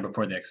 Half an hour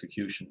before the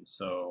execution,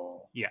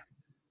 so... Yeah.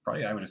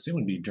 Probably, I would assume,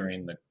 would be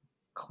during the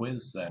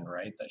quiz then,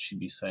 right? That she'd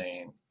be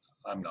saying,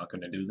 I'm not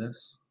going to do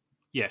this?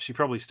 Yeah, she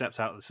probably stepped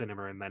out of the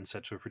cinema and then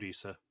said to a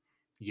producer,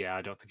 yeah,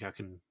 I don't think I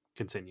can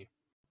continue.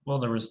 Well,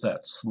 there was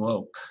that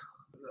slope,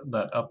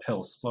 that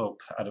uphill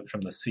slope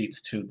from the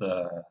seats to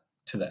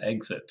the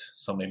exit.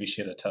 So maybe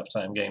she had a tough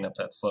time getting up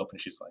that slope, and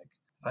she's like,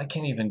 If I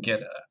can't even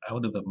get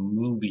out of the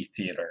movie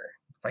theater,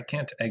 if I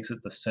can't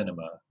exit the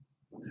cinema,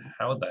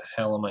 how the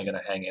hell am I going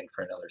to hang in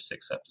for another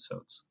 6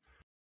 episodes?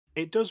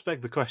 It does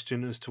beg the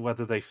question as to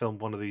whether they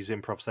filmed one of these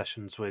improv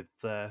sessions with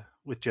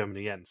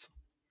Germany Jens,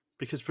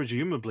 because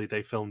presumably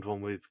they filmed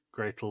one with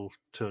Gretel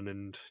Tun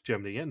and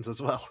Germany Jens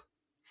as well.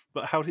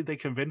 But how did they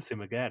convince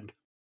him again?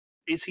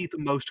 Is he the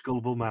most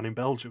gullible man in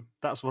Belgium?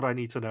 That's what I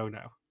need to know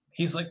now.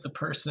 He's like the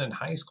person in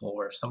high school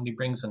where if somebody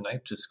brings a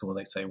knife to school,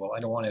 they say, well,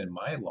 I don't want it in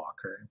my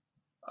locker.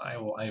 I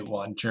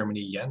want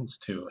Germany Jens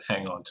to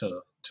hang on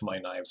to my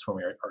knives for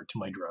me or to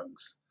my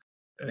drugs.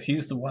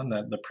 He's the one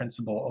that the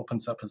principal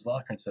opens up his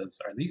locker and says,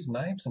 are these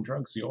knives and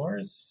drugs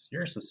yours?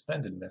 You're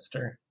suspended,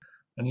 mister.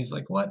 And he's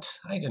like, what?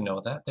 I didn't know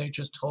that. They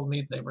just told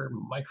me they were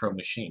micro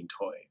machine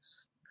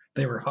toys.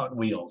 They were Hot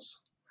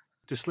Wheels.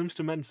 De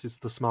Slimster Mens is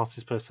the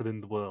smartest person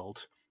in the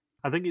world.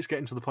 I think it's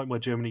getting to the point where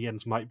Germany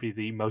Jens might be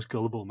the most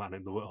gullible man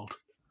in the world.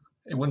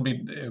 It would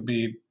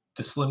be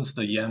De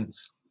Slimster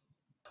Jens.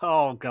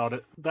 Oh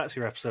god, that's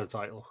your episode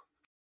title.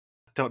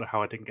 I don't know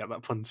how I didn't get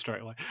that pun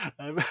straight away.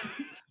 I was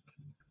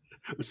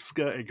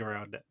skirting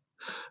around it.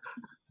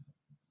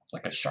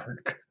 Like a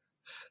shark.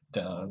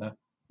 Donna,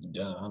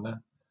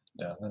 Donna,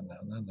 Donna,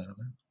 Donna, Donna.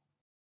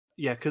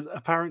 Yeah, because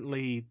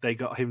apparently they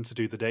got him to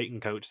do the dating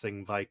coach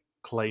thing by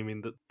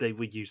claiming that they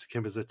were using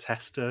him as a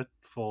tester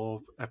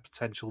for a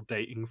potential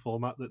dating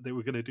format that they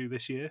were going to do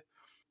this year.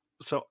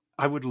 So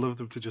I would love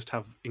them to just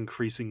have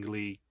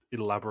increasingly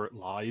elaborate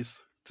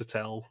lies to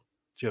tell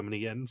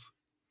Germany Jens.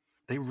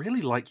 They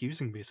really like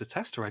using me as a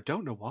tester. I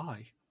don't know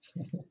why.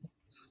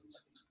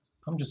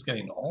 I'm just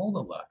getting all the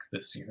luck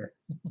this year.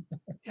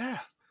 Yeah,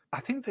 I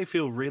think they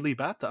feel really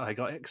bad that I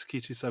got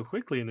executed so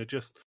quickly and are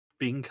just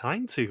being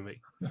kind to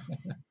me.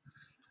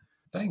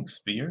 Thanks,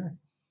 Beer.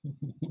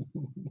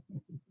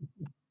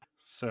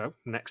 So,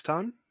 next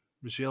time,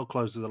 Gilles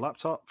closes the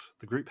laptop,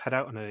 the group head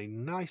out on a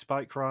nice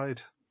bike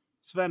ride,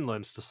 Sven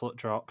learns to slut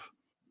drop,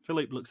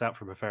 Philippe looks out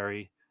from a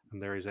ferry,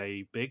 and there is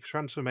a big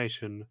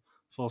transformation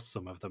for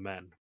some of the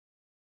men.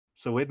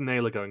 So with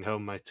Nele going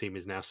home, my team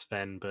is now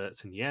Sven,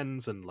 Bert, and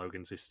Jens, and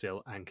Logan's is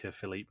still Anke,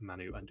 Philippe,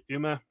 Manu, and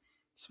Uma.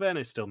 Sven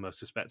is still most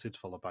suspected,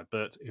 followed by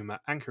Bert, Uma,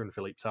 Anke, and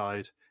Philippe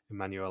tied,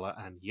 Emanuela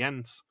and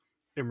Jens.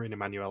 Uma and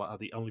Emanuela are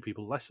the only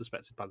people less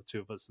suspected by the two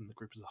of us than the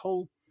group as a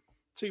whole.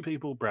 2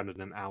 people, Brandon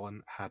and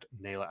Alan, had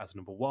Nele as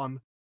number 1,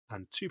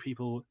 and 2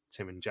 people,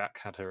 Tim and Jack,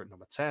 had her at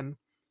number 10.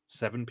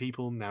 7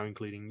 people, now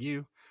including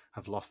you,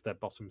 have lost their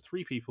bottom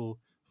 3 people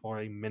for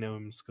a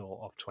minimum score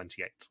of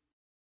 28.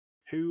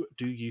 Who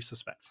do you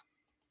suspect?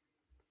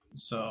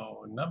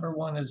 So, number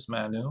 1 is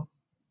Manu.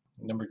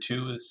 Number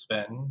 2 is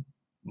Sven.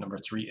 Number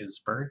 3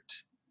 is Bert.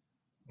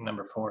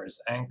 Number 4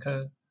 is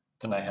Anke.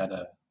 Then I have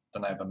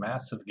a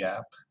massive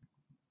gap.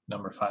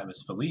 Number 5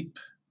 is Philippe.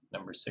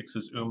 Number 6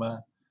 is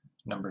Uma.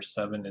 Number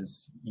 7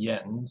 is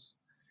Jens.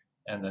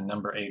 And then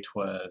number 8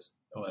 was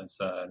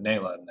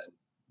Nele, and then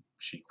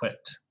she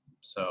quit.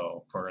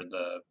 So for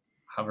the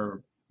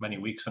however many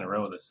weeks in a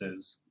row this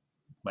is,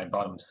 my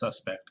bottom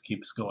suspect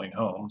keeps going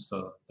home,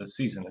 so the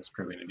season is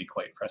proving to be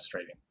quite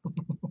frustrating.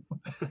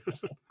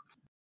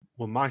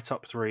 Well, my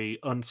top 3,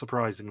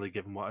 unsurprisingly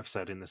given what I've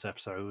said in this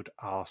episode,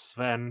 are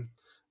Sven,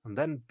 and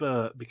then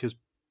Bert, because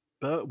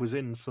Bert was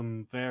in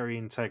some very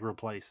integral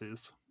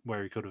places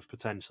where he could have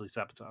potentially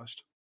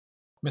sabotaged.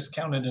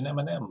 Miscounted an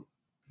M&M.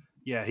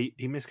 Yeah, he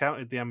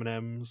miscounted the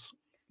M&Ms.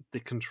 The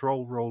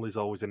control role is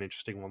always an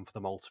interesting one for the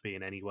Mole to be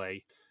in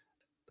anyway.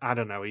 I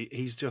don't know,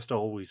 he's just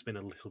always been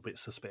a little bit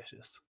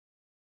suspicious.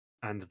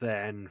 And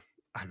then,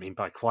 I mean,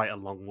 by quite a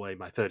long way,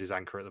 my third is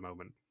Anke at the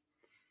moment.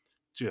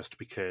 Just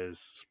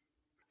because,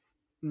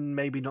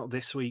 maybe not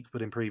this week,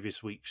 but in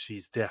previous weeks,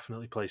 she's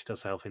definitely placed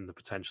herself in the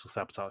potential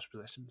sabotage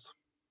positions.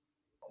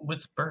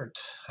 With Bert,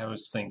 I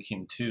was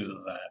thinking too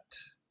that,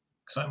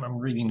 because I'm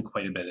reading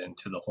quite a bit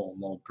into the whole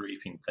Mole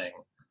briefing thing,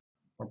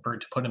 where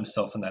Bert put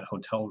himself in that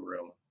hotel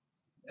room,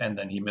 and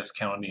then he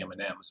miscounted the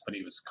M&Ms, but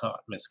he was caught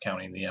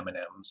miscounting the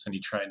M&Ms, and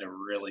he tried to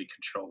really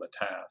control the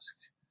task.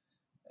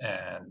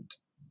 And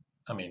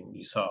I mean,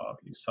 you saw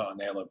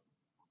Nele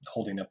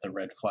holding up the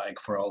red flag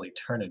for all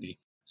eternity.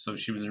 So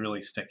she was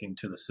really sticking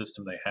to the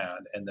system they had.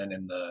 And then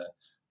in the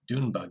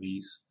dune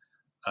buggies,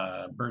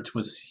 Bert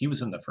was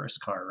in the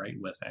first car, right,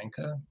 with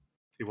Anke?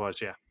 He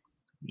was, yeah.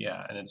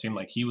 Yeah, and it seemed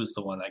like he was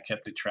the one that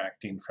kept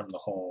detracting from the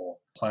whole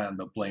plan,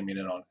 but blaming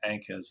it on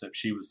Anke as if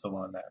she was the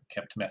one that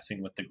kept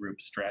messing with the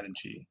group's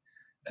strategy.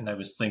 And I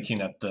was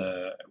thinking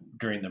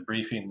during the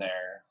briefing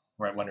there,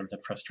 where I wonder if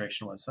the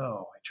frustration was,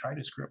 I tried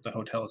to screw up the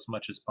hotel as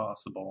much as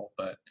possible,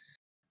 but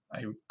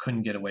I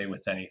couldn't get away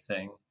with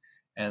anything.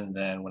 And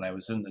then when I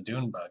was in the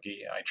dune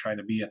buggy, I tried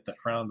to be at the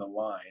front of the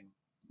line,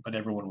 but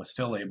everyone was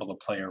still able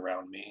to play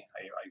around me.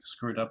 I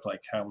screwed up like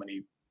how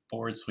many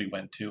boards we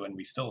went to, and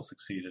we still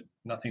succeeded.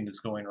 Nothing is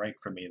going right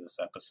for me this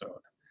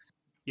episode.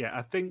 Yeah,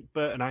 I think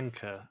Bert and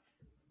Anke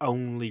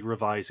only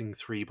revising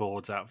 3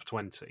 boards out of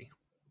 20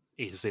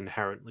 is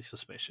inherently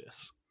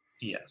suspicious.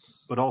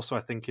 Yes. But also,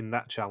 I think in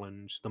that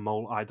challenge, the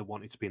Mole either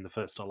wanted to be in the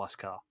first or last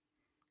car.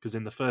 Because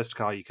in the first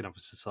car, you can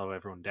obviously slow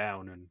everyone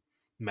down and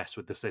mess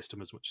with the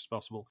system as much as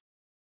possible.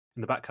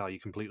 In the back car, you're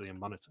completely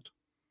unmonitored.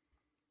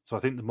 So I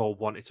think the Mole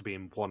wanted to be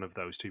in one of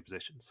those two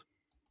positions.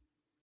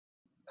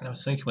 And I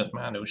was thinking with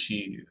Manu,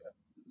 she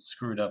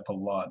screwed up a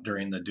lot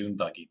during the dune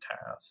buggy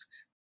task,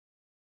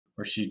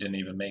 where she didn't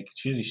even make it.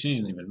 She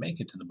didn't even make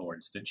it to the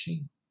boards, did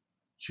she?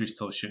 She was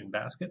still shooting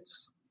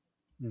baskets.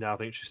 No, I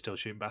think she's still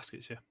shooting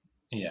baskets. Yeah.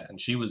 Yeah, and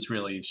she was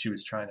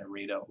trying to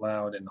read out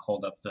loud and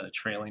hold up the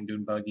trailing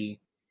dune buggy,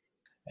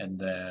 and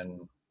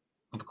then,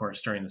 of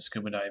course, during the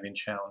scuba diving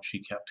challenge,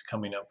 she kept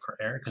coming up for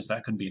air because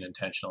that could be an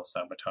intentional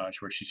sabotage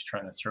where she's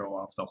trying to throw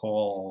off the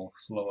whole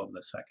flow of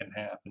the second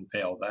half and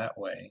fail that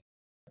way.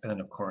 And then,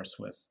 of course,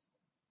 with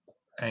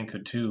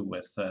Anka too,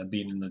 with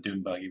being in the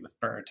dune buggy with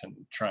Bert and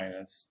trying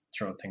to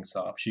throw things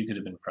off, she could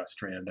have been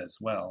frustrated as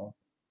well.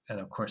 And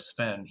of course,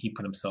 Sven, he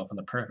put himself in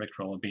the perfect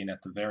role of being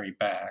at the very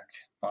back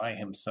by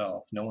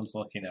himself. No one's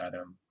looking at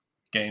him,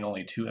 getting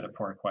only 2 out of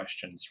 4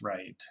 questions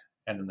right,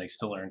 and then they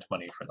still earned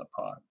money for the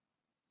pot.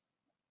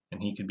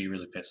 And he could be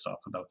really pissed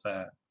off about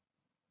that.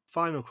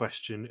 Final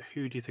question: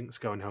 who do you think's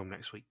going home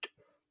next week?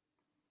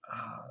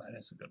 That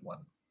is a good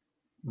one.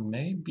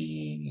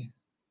 Maybe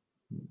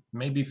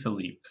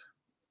Philippe.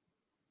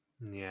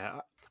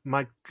 Yeah,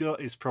 my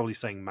gut is probably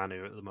saying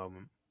Manu at the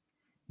moment.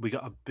 We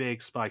got a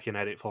big spike in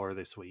edit for her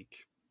this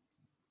week,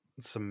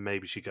 so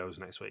maybe she goes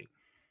next week,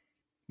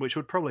 which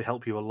would probably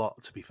help you a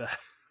lot, to be fair.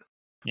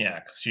 Yeah,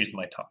 because she's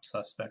my top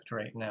suspect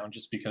right now,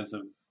 just because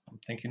I'm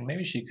thinking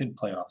maybe she could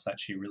play off that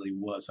she really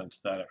wasn't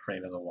that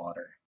afraid of the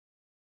water.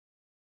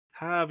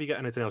 Have you got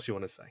anything else you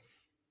want to say?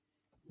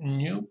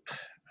 Nope,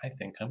 I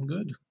think I'm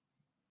good.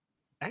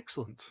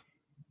 Excellent.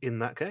 In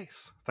that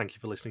case, thank you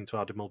for listening to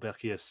our Mol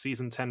België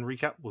Season 10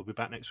 recap. We'll be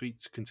back next week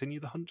to continue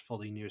the hunt for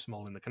the newest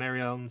mole in the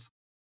Canary Islands.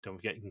 Don't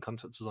forget you can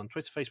contact us on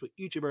Twitter, Facebook,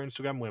 YouTube, or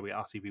Instagram, where we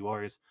are RTV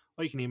Warriors,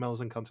 or you can email us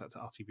and contact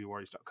at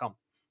rtvwarriors.com.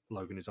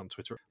 Logan is on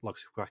Twitter at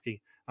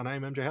Logsquacky, and I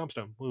am MJ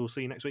Harmstone. We will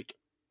see you next week.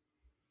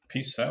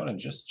 Peace out and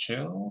just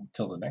chill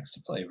till the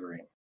next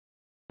flavoring.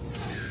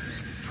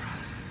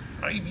 Trust.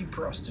 I be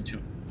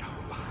prostitute.